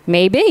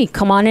 Maybe.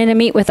 Come on in and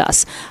meet with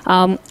us.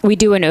 We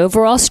do an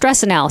overall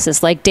stress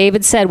analysis. Like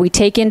David said, we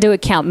take into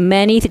account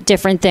many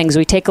different things.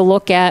 We take a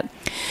look at,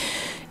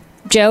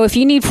 Joe, if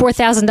you need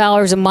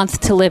 $4,000 a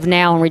month to live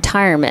now in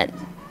retirement,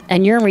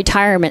 and you're in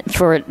retirement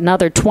for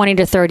another 20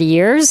 to 30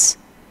 years,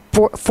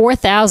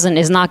 $4,000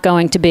 is not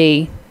going to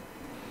be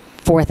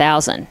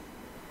 $4,000.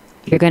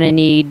 You're going to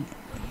need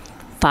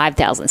 $5,000,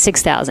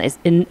 $6,000.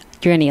 You're going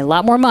to need a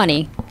lot more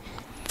money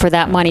for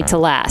that money to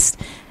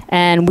last.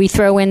 And we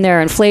throw in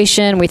there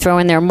inflation. We throw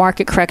in there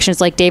market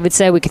corrections. Like David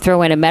said, we could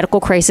throw in a medical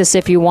crisis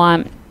if you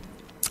want.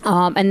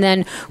 And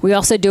then we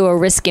also do a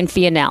risk and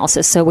fee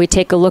analysis. So we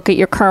take a look at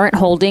your current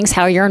holdings,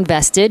 how you're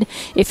invested.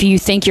 If you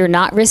think you're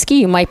not risky,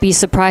 you might be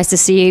surprised to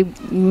see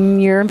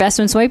your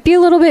investments might be a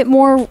little bit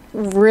more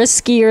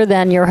riskier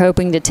than you're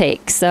hoping to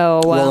take.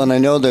 So well, and I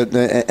know that,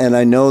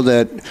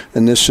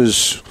 and this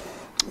is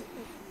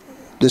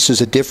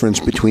a difference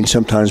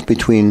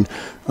between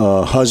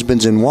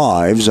husbands and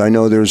wives. I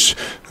know there's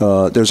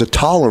a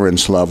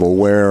tolerance level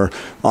where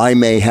I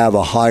may have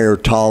a higher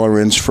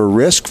tolerance for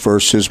risk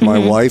versus my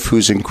wife,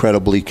 who's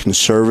incredibly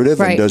conservative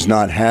and does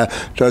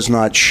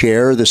not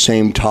share the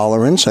same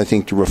tolerance. I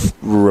think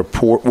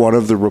one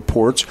of the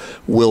reports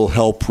will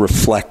help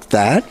reflect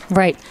that.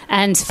 Right,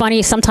 and it's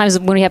funny, sometimes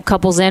when we have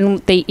couples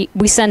in,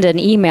 we send an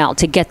email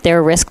to get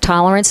their risk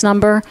tolerance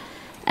number.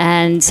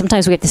 And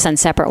sometimes we have to send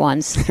separate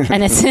ones,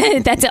 and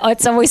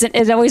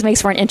it always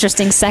makes for an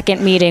interesting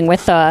second meeting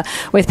with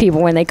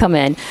people when they come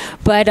in.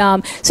 But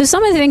so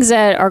some of the things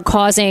that are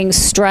causing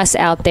stress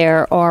out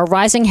there are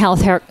rising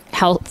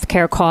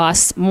healthcare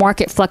costs,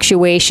 market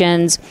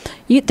fluctuations.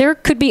 There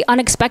could be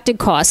unexpected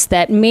costs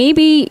that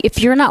maybe if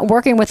you're not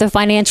working with a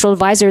financial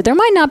advisor, there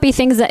might not be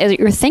things that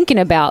you're thinking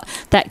about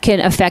that can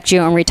affect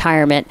you in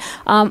retirement.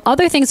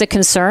 Other things that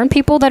concern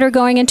people that are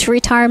going into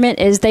retirement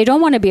is they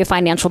don't want to be a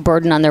financial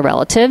burden on their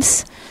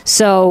relatives.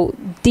 So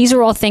these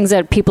are all things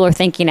that people are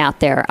thinking out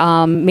there.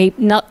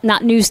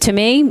 Not news to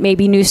me,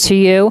 maybe news to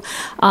you.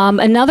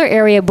 Another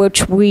area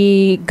which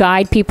we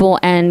guide people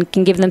and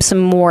can give them some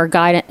more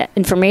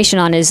information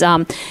on is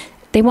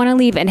they want to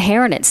leave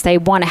inheritance. They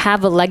want to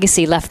have a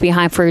legacy left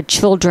behind for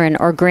children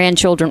or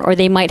grandchildren, or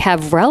they might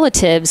have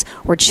relatives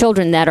or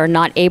children that are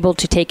not able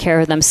to take care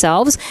of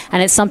themselves.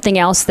 And it's something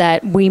else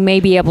that we may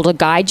be able to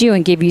guide you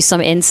and give you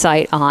some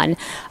insight on.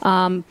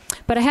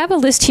 But I have a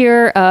list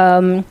here.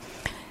 The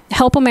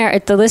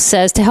list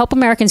says to help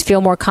Americans feel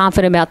more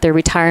confident about their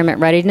retirement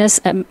readiness.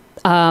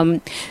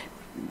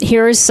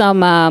 Here are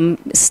some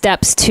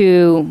steps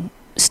to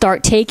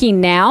start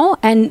taking now.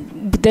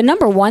 And the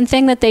number one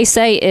thing that they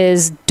say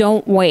is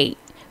don't wait.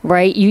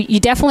 Right? You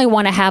definitely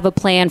want to have a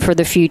plan for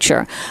the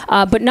future.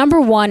 But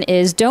number one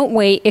is don't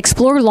wait.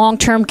 Explore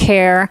long-term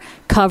care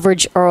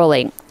coverage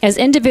early. As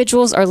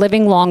individuals are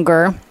living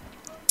longer,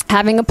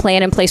 having a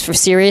plan in place for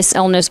serious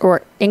illness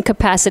or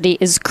incapacity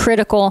is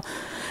critical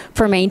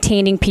for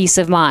maintaining peace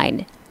of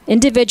mind.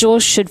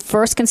 Individuals should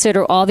first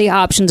consider all the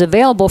options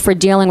available for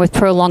dealing with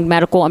prolonged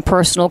medical and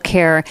personal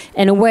care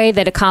in a way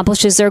that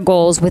accomplishes their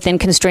goals within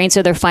constraints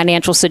of their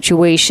financial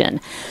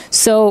situation.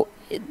 So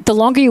the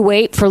longer you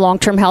wait for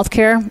long-term health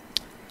care,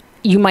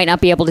 you might not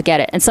be able to get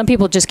it. And some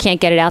people just can't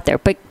get it out there.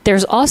 But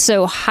there's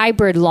also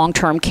hybrid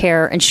long-term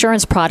care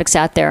insurance products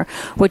out there,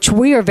 which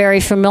we are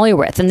very familiar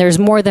with. And there's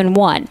more than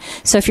one.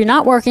 So if you're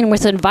not working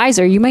with an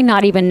advisor, you may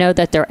not even know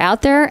that they're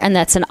out there, and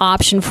that's an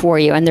option for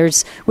you. And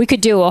we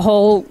could do a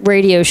whole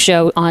radio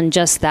show on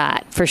just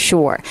that for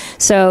sure.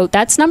 So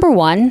that's number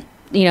one.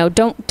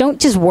 Don't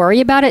just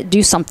worry about it.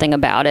 Do something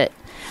about it.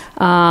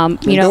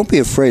 Don't be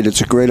afraid.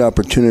 It's a great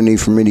opportunity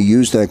for me to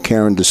use that,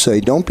 Karen, to say,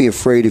 don't be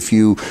afraid if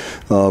you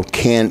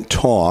can't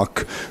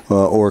talk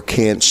or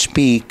can't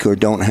speak or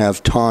don't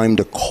have time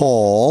to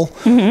call.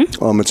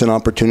 Mm-hmm. It's an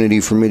opportunity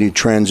for me to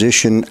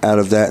transition out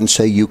of that and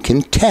say you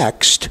can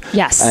text.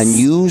 Yes. And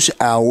use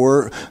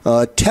our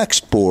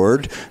text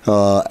board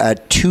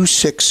at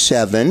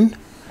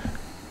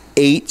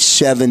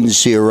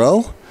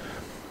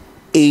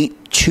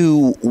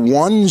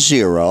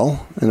 267-870-8210,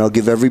 and I'll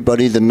give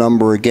everybody the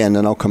number again,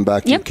 and I'll come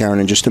back to you, Karen,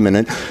 in just a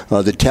minute.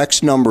 The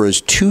text number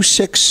is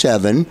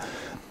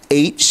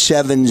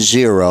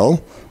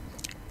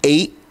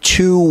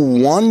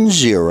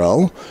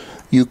 267-870-8210.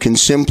 You can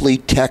simply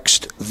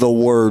text the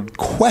word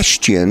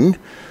question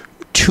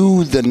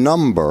to the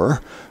number,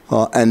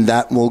 and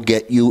that will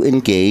get you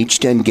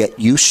engaged and get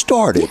you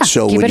started. Yeah,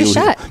 so give it a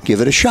shot.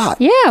 Give it a shot.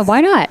 Yeah,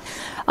 why not?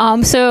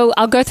 So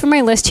I'll go through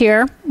my list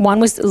here. One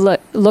was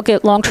look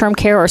at long-term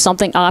care or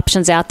something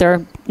options out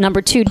there.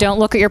 Number two, don't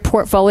look at your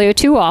portfolio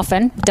too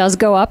often. It does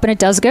go up and it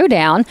does go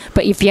down.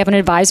 But if you have an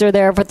advisor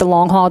there for the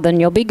long haul, then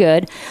you'll be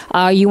good.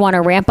 You want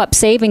to ramp up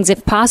savings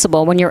if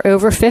possible. When you're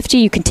over 50,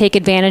 you can take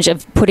advantage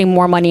of putting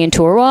more money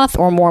into a Roth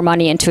or more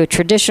money into a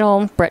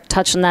traditional. Brett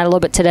touched on that a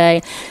little bit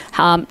today.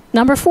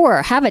 Number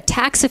four, have a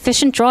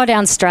tax-efficient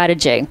drawdown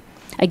strategy.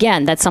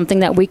 Again, that's something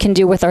that we can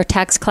do with our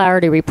tax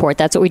clarity report.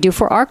 That's what we do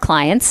for our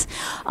clients.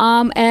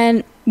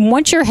 And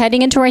once you're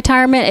heading into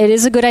retirement, it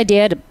is a good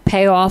idea to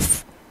pay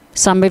off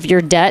some of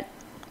your debt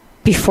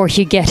before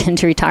you get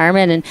into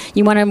retirement. And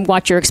you want to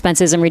watch your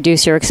expenses and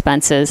reduce your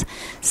expenses.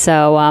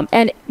 So,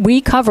 and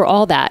we cover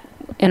all that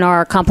in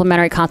our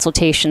complimentary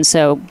consultation.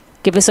 So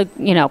give us a,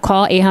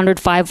 call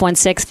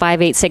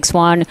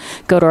 800-516-5861.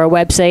 Go to our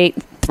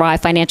website,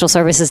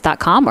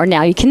 thrivefinancialservices.com, or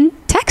now you can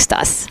text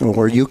us.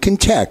 Or you can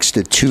text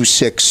at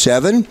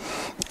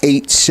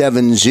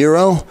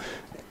 267-870-8210.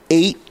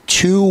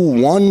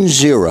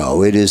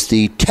 It is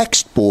the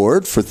text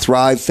board for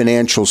Thrive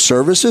Financial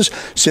Services.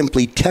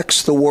 Simply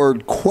text the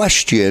word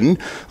question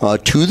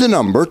to the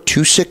number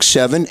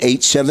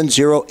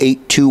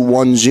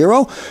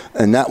 267-870-8210,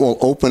 and that will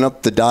open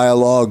up the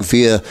dialogue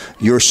via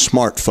your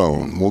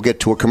smartphone. We'll get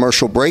to a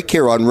commercial break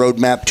here on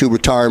Roadmap to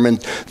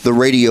Retirement, the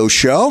radio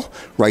show,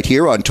 right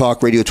here on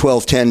Talk Radio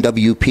 1210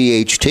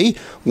 WPHT.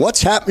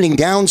 What's happening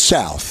down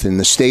south in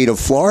the state of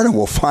Florida?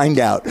 We'll find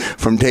out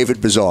from David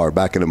Bazaar.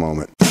 Back in a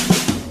moment.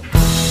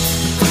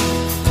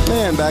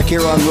 And back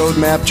here on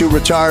Roadmap to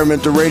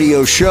Retirement, the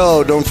radio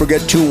show. Don't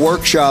forget 2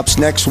 workshops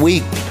next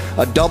week.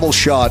 A double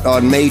shot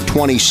on May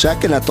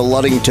 22nd at the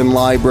Ludington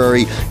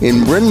Library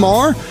in Bryn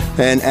Mawr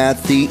and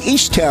at the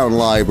Easttown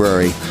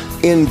Library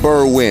in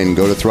Berwyn.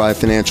 Go to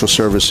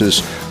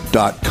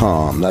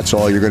thrivefinancialservices.com. That's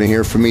all you're going to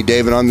hear from me,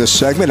 David, on this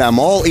segment. I'm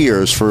all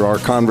ears for our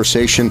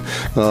conversation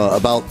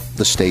about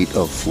the state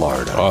of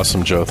Florida.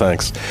 Awesome, Joe.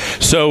 Thanks.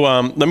 So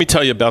let me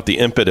tell you about the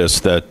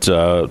impetus that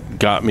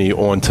got me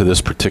onto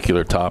this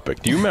particular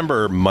topic. Do you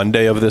remember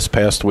Monday of this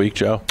past week,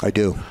 Joe? I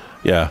do.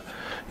 Yeah.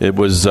 It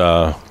was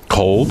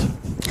cold.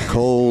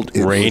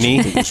 Rainy.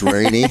 It was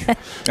rainy. It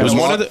was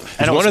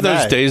one of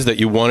those days that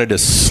you wanted to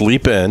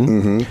sleep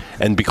in,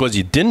 and because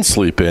you didn't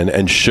sleep in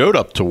and showed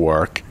up to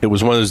work, it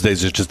was one of those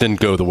days that just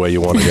didn't go the way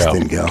you wanted to go.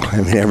 Didn't go.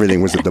 I mean,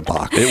 everything was at the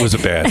box. It was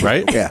bad,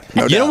 right? Yeah.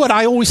 No doubt. You know what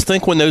I always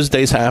think when those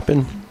days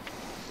happen?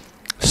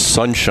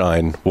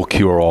 Sunshine will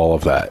cure all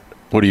of that.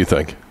 What do you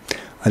think?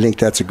 I think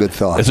that's a good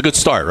thought. It's a good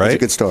start, right? It's a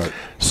good start.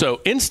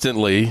 So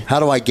instantly, how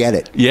do I get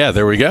it? Yeah,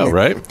 there we go.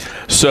 Right.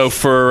 So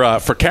for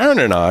Karen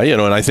and I, and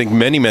I think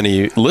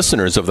many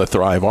listeners of the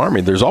Thrive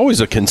Army, there's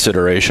always a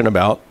consideration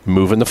about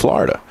moving to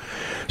Florida.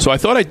 So I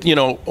thought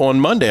on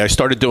Monday I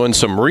started doing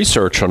some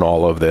research on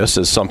all of this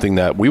as something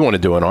that we want to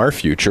do in our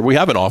future. We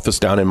have an office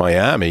down in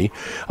Miami,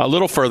 a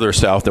little further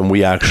south than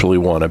we actually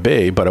want to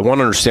be, but I want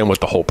to understand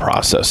what the whole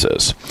process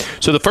is.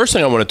 So the first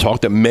thing I want to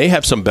talk that may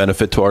have some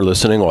benefit to our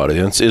listening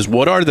audience is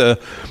what are the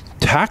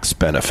tax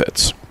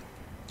benefits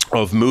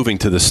of moving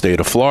to the state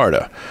of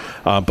Florida.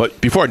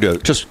 But before I do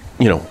it, just,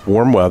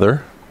 warm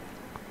weather,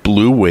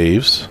 blue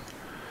waves.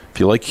 If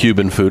you like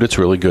Cuban food, it's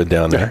really good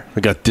down there.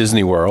 We got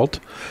Disney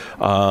World.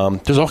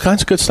 There's all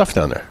kinds of good stuff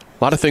down there.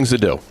 A lot of things to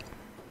do.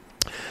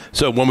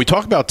 So when we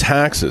talk about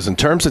taxes, in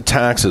terms of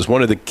taxes,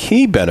 one of the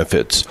key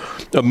benefits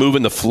of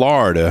moving to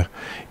Florida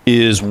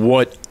is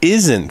what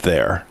isn't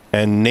there,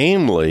 and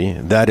namely,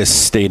 that is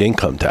state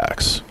income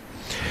tax.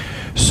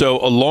 So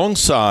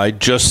alongside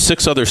just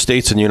 6 other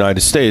states in the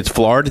United States,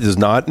 Florida does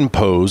not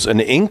impose an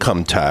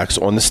income tax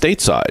on the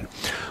state side.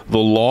 The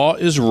law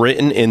is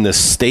written in the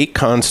state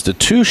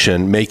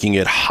constitution, making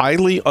it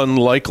highly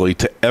unlikely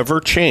to ever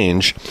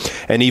change,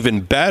 and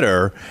even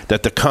better,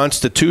 that the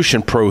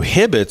Constitution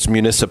prohibits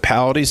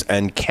municipalities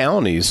and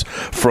counties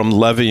from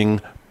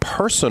levying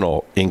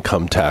personal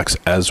income tax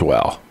as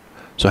well.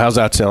 So how's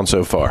that sound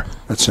so far?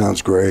 That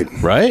sounds great.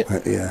 Right?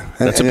 Yeah.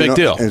 That's a big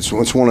deal.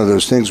 It's one of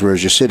those things where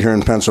as you sit here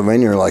in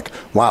Pennsylvania, you're like,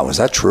 wow, is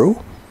that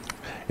true?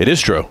 It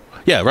is true.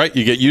 Yeah, right.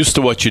 You get used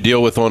to what you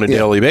deal with on a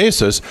daily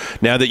basis.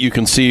 Now that you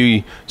can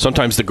see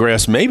sometimes the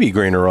grass may be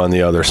greener on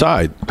the other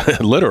side,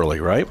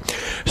 literally, right?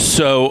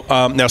 So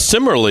now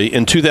similarly,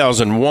 in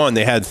 2001,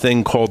 they had a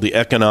thing called the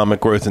Economic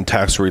Growth and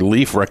Tax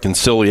Relief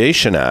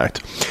Reconciliation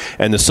Act.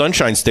 And the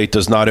Sunshine State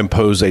does not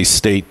impose a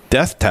state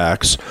death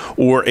tax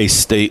or a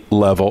state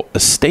level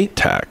estate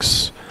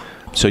tax.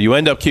 So you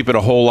end up keeping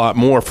a whole lot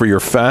more for your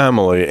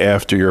family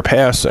after your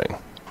passing.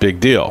 Big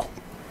deal.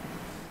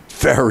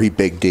 Very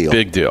big deal.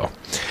 Big deal.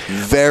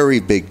 Very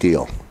big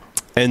deal.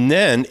 And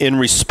then, in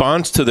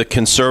response to the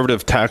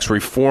conservative tax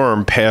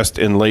reform passed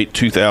in late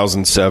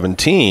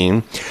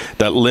 2017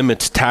 that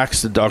limits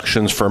tax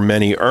deductions for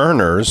many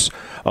earners,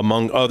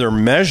 among other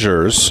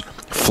measures,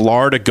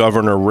 Florida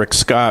Governor Rick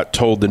Scott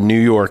told the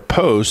New York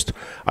Post,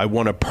 "I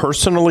want to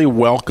personally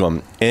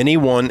welcome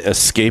anyone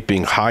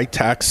escaping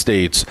high-tax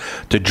states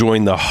to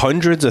join the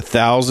hundreds of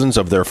thousands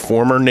of their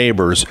former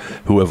neighbors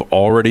who have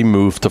already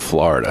moved to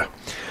Florida."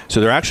 So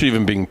they're actually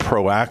even being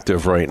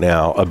proactive right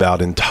now about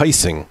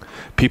enticing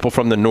people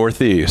from the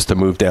Northeast to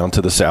move down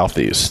to the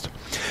Southeast.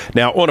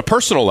 Now, on a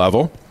personal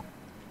level,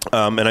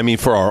 and I mean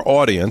for our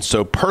audience,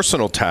 so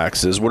personal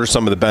taxes, what are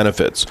some of the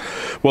benefits?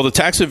 Well, the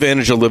tax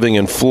advantage of living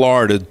in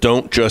Florida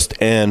don't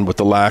just end with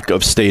the lack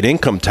of state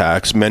income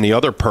tax. Many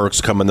other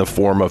perks come in the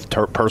form of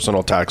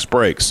personal tax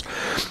breaks.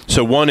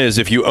 So one is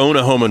if you own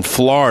a home in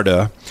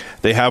Florida,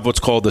 they have what's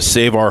called the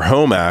Save Our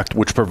Home Act,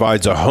 which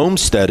provides a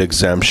homestead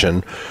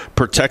exemption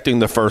protecting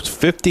the first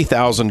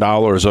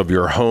 $50,000 of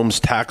your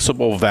home's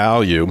taxable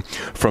value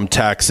from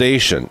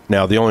taxation.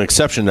 Now, the only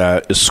exception to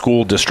that is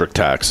school district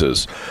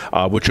taxes,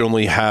 which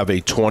only have a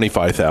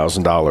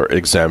 $25,000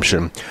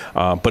 exemption,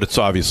 but it's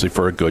obviously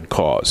for a good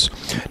cause.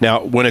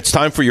 Now, when it's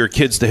time for your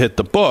kids to hit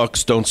the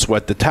books, don't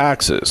sweat the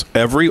taxes.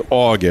 Every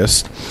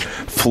August,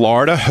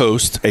 Florida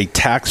hosts a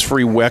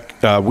tax-free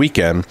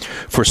weekend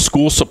for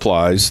school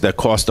supplies that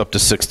cost up to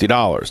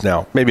 $60.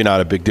 Now, maybe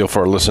not a big deal for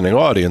our listening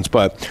audience,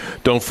 but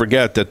don't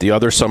forget that the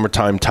other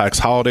summertime tax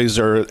holidays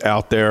are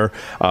out there,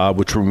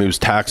 which removes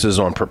taxes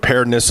on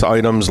preparedness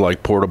items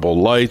like portable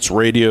lights,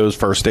 radios,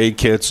 first aid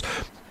kits,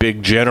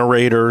 big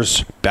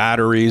generators,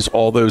 batteries,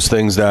 all those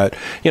things that,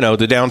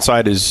 the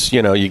downside is,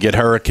 you get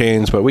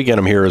hurricanes, but we get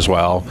them here as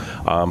well.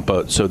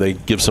 But so they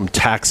give some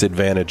tax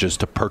advantages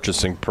to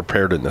purchasing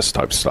preparedness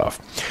type stuff.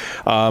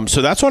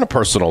 So that's on a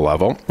personal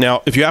level.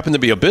 Now, if you happen to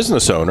be a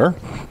business owner,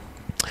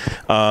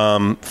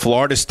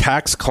 Florida's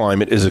tax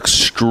climate is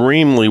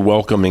extremely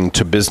welcoming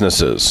to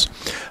businesses.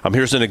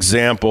 Here's an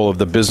example of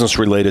the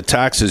business-related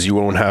taxes you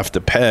won't have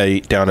to pay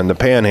down in the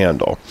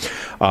Panhandle.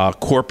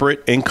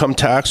 Corporate income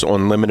tax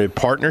on limited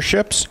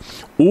partnerships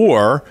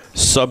or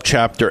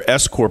subchapter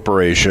S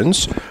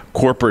corporations,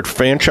 corporate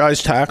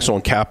franchise tax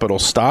on capital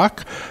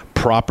stock,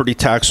 property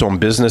tax on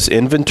business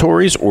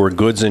inventories or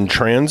goods in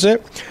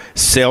transit,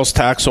 sales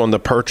tax on the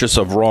purchase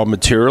of raw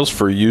materials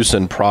for use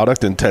in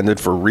product intended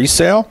for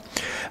resale,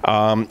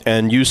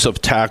 and use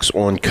of tax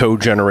on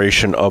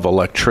cogeneration of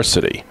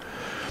electricity.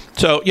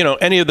 So,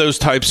 any of those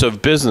types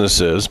of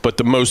businesses, but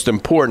the most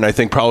important, I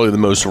think probably the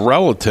most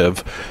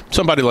relative,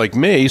 somebody like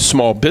me,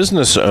 small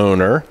business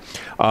owner,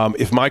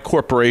 if my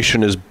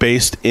corporation is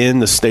based in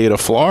the state of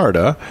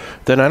Florida,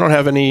 then I don't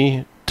have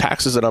any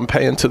taxes that I'm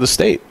paying to the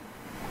state.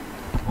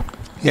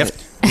 Yeah,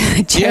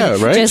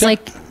 right. Just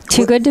like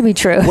too good to be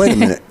true. Wait a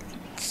minute.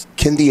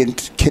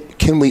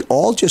 Can we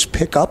all just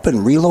pick up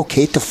and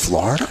relocate to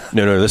Florida?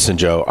 No. Listen,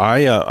 Joe.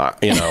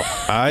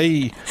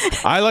 I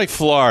like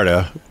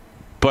Florida,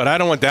 but I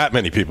don't want that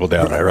many people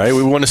down there. Right?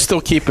 We want to still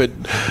keep it,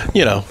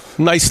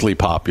 nicely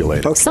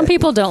populated. Okay. Some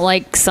people don't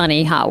like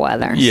sunny, hot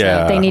weather.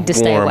 Yeah, so they need to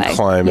stay warm away.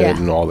 Climate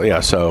and all that.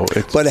 Yeah. So,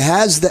 but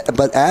as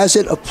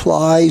it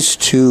applies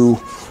to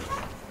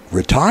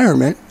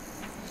retirement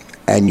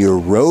and your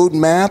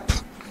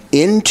roadmap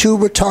into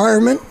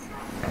retirement,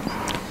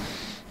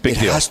 big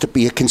deal. Has to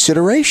be a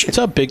consideration. It's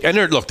a big, and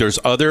look, there's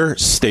other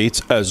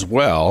states as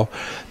well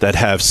that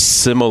have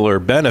similar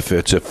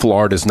benefits if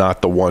Florida's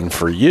not the one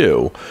for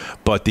you.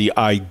 But the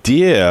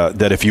idea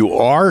that if you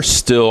are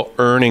still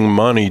earning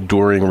money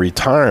during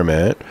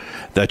retirement,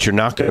 that you're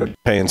not going to be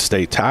paying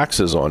state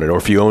taxes on it, or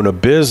if you own a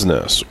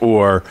business,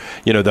 or,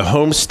 the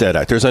Homestead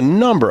Act. There's a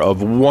number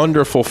of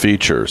wonderful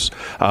features.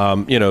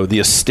 The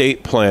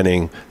estate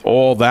planning,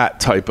 all that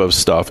type of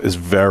stuff is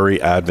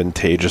very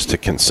advantageous to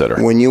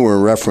consider. When you were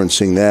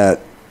referencing that,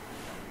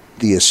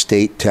 the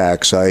estate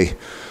tax, I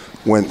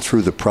went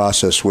through the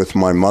process with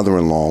my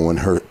mother-in-law when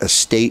her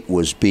estate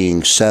was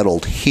being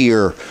settled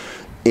here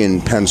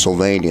in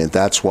Pennsylvania.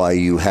 That's why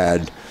you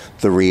had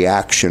the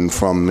reaction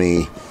from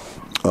me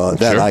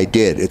that I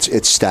did.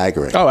 It's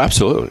staggering. Oh,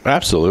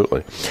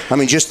 absolutely. I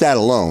mean, just that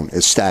alone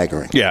is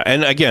staggering. Yeah,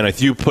 and again,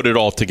 if you put it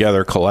all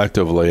together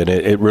collectively, and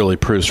it really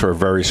proves for a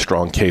very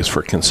strong case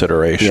for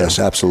consideration. Yes,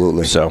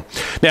 absolutely. So,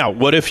 now,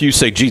 what if you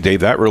say, gee,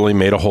 Dave, that really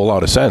made a whole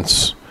lot of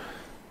sense.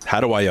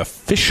 How do I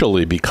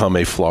officially become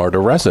a Florida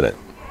resident?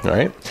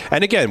 Right.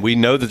 And again, we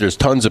know that there's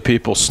tons of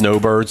people,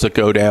 snowbirds that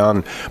go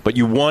down, but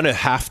you want to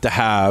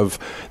have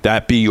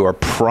that be your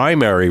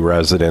primary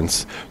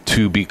residence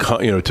to become,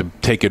 to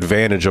take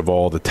advantage of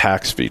all the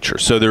tax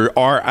features. So there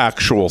are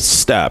actual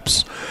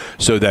steps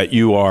so that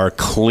you are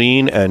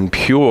clean and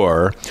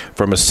pure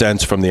from a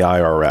sense from the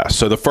IRS.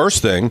 So the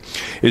first thing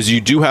is you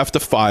do have to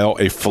file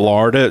a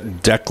Florida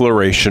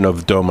Declaration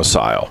of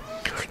Domicile.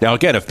 Now,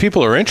 again, if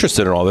people are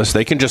interested in all this,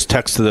 they can just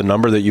text to the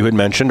number that you had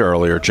mentioned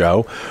earlier,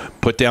 Joe,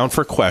 put down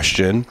for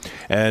question.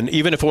 And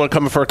even if you want to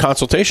come in for a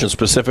consultation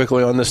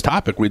specifically on this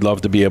topic, we'd love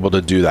to be able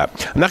to do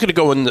that. I'm not going to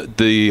go in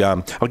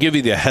I'll give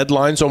you the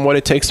headlines on what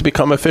it takes to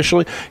become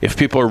officially. If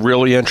people are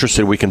really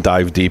interested, we can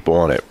dive deep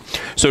on it.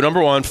 So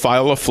number one,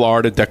 file a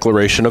Florida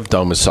Declaration of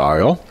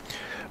Domicile.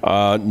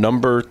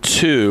 Number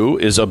two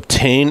is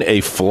obtain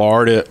a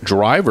Florida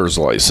driver's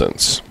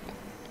license.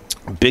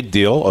 Big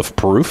deal of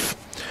proof.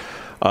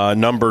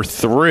 Number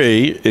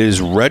three is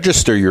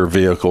register your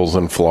vehicles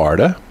in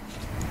Florida.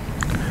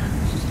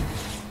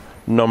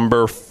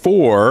 Number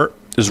four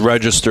is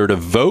register to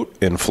vote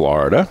in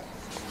Florida.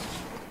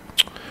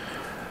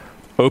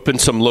 Open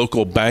some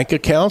local bank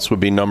accounts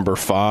would be number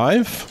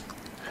five.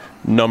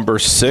 Number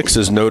six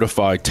is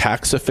notify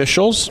tax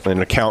officials.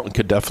 An accountant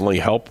could definitely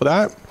help with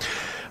that.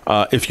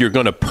 If you're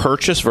going to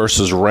purchase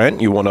versus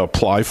rent, you want to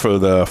apply for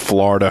the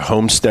Florida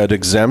homestead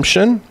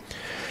exemption.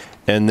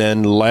 And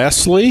then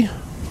lastly,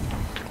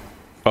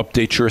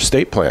 update your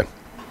estate plan.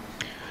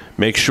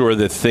 Make sure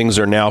that things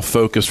are now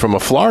focused from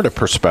a Florida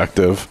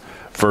perspective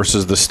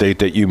versus the state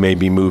that you may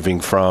be moving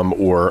from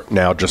or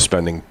now just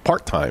spending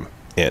part-time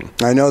in.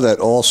 I know that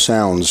all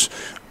sounds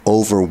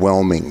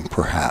overwhelming,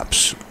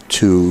 perhaps,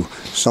 to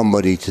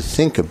somebody to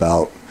think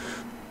about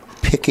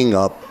picking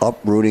up,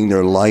 uprooting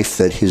their life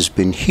that has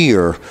been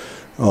here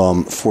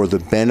for the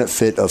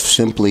benefit of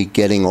simply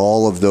getting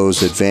all of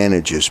those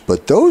advantages.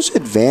 But those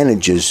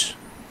advantages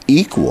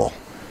equal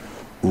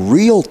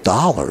real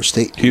dollars.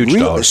 Huge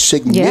dollars.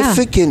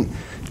 Significant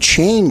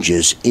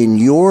changes in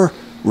your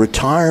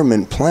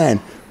retirement plan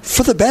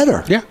for the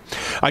better. Yeah.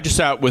 I just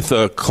sat with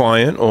a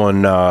client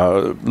on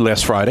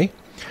last Friday,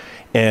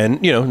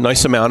 and,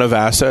 nice amount of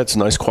assets,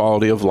 nice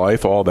quality of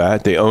life, all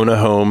that. They own a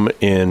home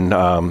in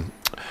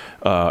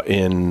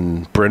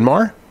Bryn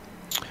Mawr.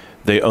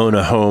 They own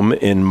a home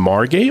in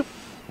Margate,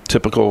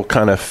 typical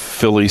kind of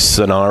Philly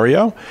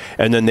scenario.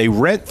 And then they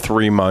rent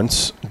 3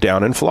 months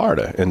down in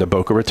Florida in the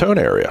Boca Raton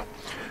area.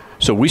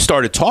 So we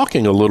started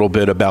talking a little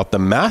bit about the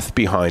math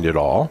behind it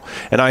all.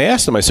 And I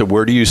asked him, I said,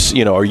 where do you,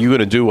 are you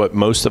going to do what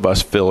most of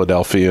us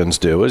Philadelphians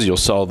do, is you'll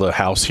sell the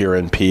house here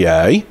in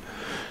PA,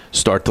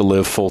 start to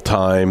live full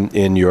time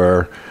in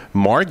your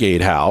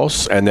Margate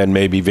house, and then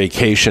maybe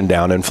vacation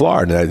down in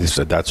Florida. And I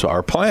said, that's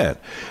our plan.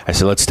 I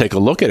said, let's take a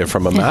look at it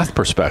from a math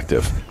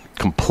perspective.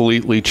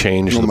 Completely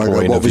changed the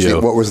point of view.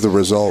 What was the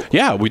result?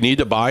 Yeah, we need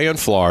to buy in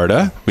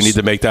Florida. We need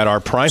to make that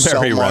our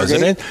primary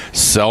resident.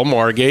 Sell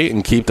Margate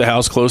and keep the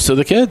house close to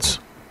the kids.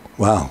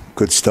 Wow,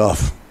 good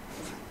stuff.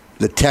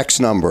 The text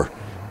number,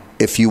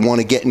 if you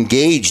want to get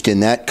engaged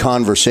in that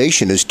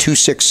conversation, is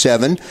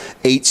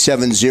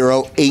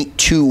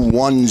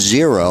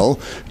 267-870-8210.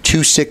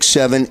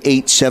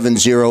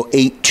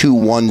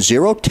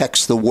 267-870-8210.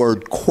 Text the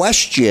word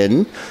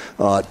question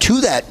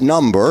to that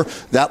number.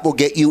 That will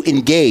get you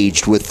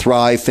engaged with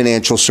Thrive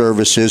Financial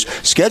Services.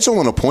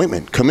 Schedule an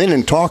appointment. Come in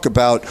and talk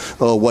about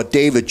what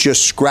David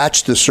just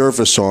scratched the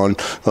surface on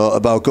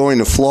about going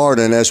to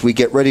Florida. And as we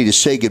get ready to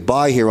say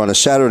goodbye here on a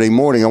Saturday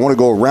morning, I want to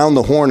go around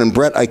the horn. And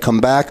Brett, I come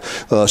back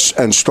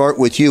and start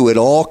with you. It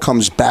all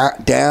comes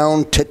back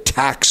down to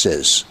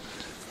taxes.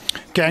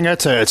 Gang,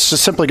 it's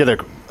just simply get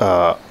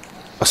a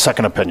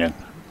second opinion.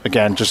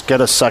 Again, just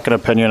get a second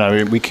opinion.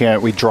 I mean,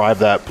 we drive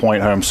that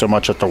point home so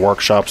much at the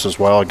workshops as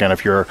well. Again,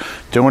 if you're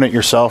doing it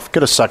yourself,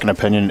 get a second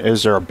opinion.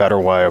 Is there a better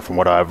way from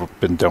what I've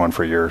been doing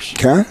for years?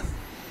 Karen,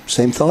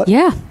 same thought?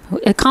 Yeah,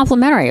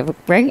 complimentary,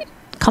 right?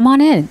 Come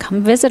on in.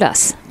 Come visit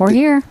us. We're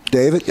here.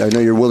 David, I know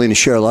you're willing to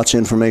share lots of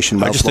information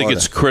about I just Florida. think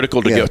it's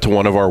critical to get to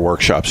one of our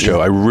workshops,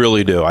 Joe. I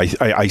really do.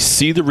 I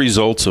see the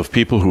results of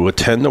people who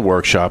attend the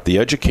workshop, the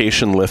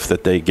education lift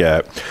that they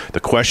get, the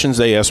questions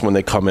they ask when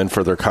they come in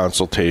for their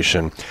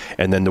consultation,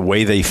 and then the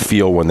way they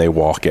feel when they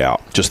walk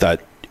out. Just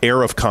that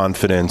air of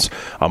confidence.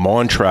 I'm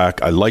on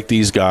track. I like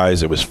these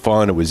guys. It was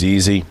fun. It was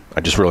easy.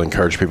 I just really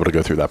encourage people to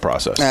go through that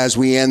process. As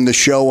we end the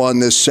show on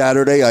this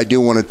Saturday, I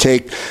do want to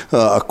take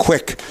a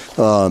quick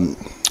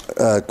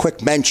a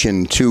quick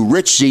mention to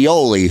Rich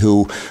Zeoli,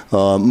 who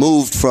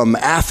moved from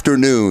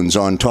afternoons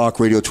on Talk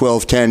Radio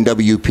 1210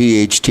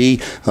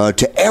 WPHT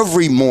to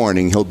every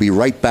morning. He'll be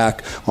right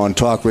back on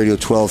Talk Radio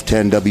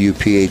 1210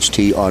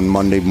 WPHT on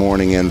Monday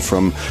morning. And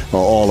from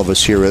all of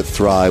us here at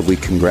Thrive, we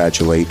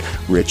congratulate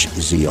Rich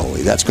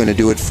Zeoli. That's going to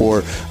do it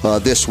for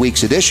this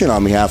week's edition.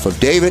 On behalf of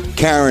David,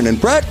 Karen,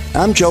 and Brett,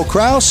 I'm Joe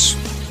Kraus.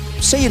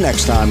 See you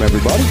next time,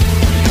 everybody.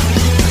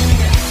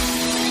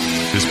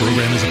 This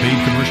program is a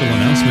paid commercial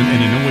announcement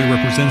and in no way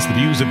represents the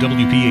views of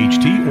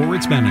WPHT or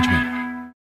its management.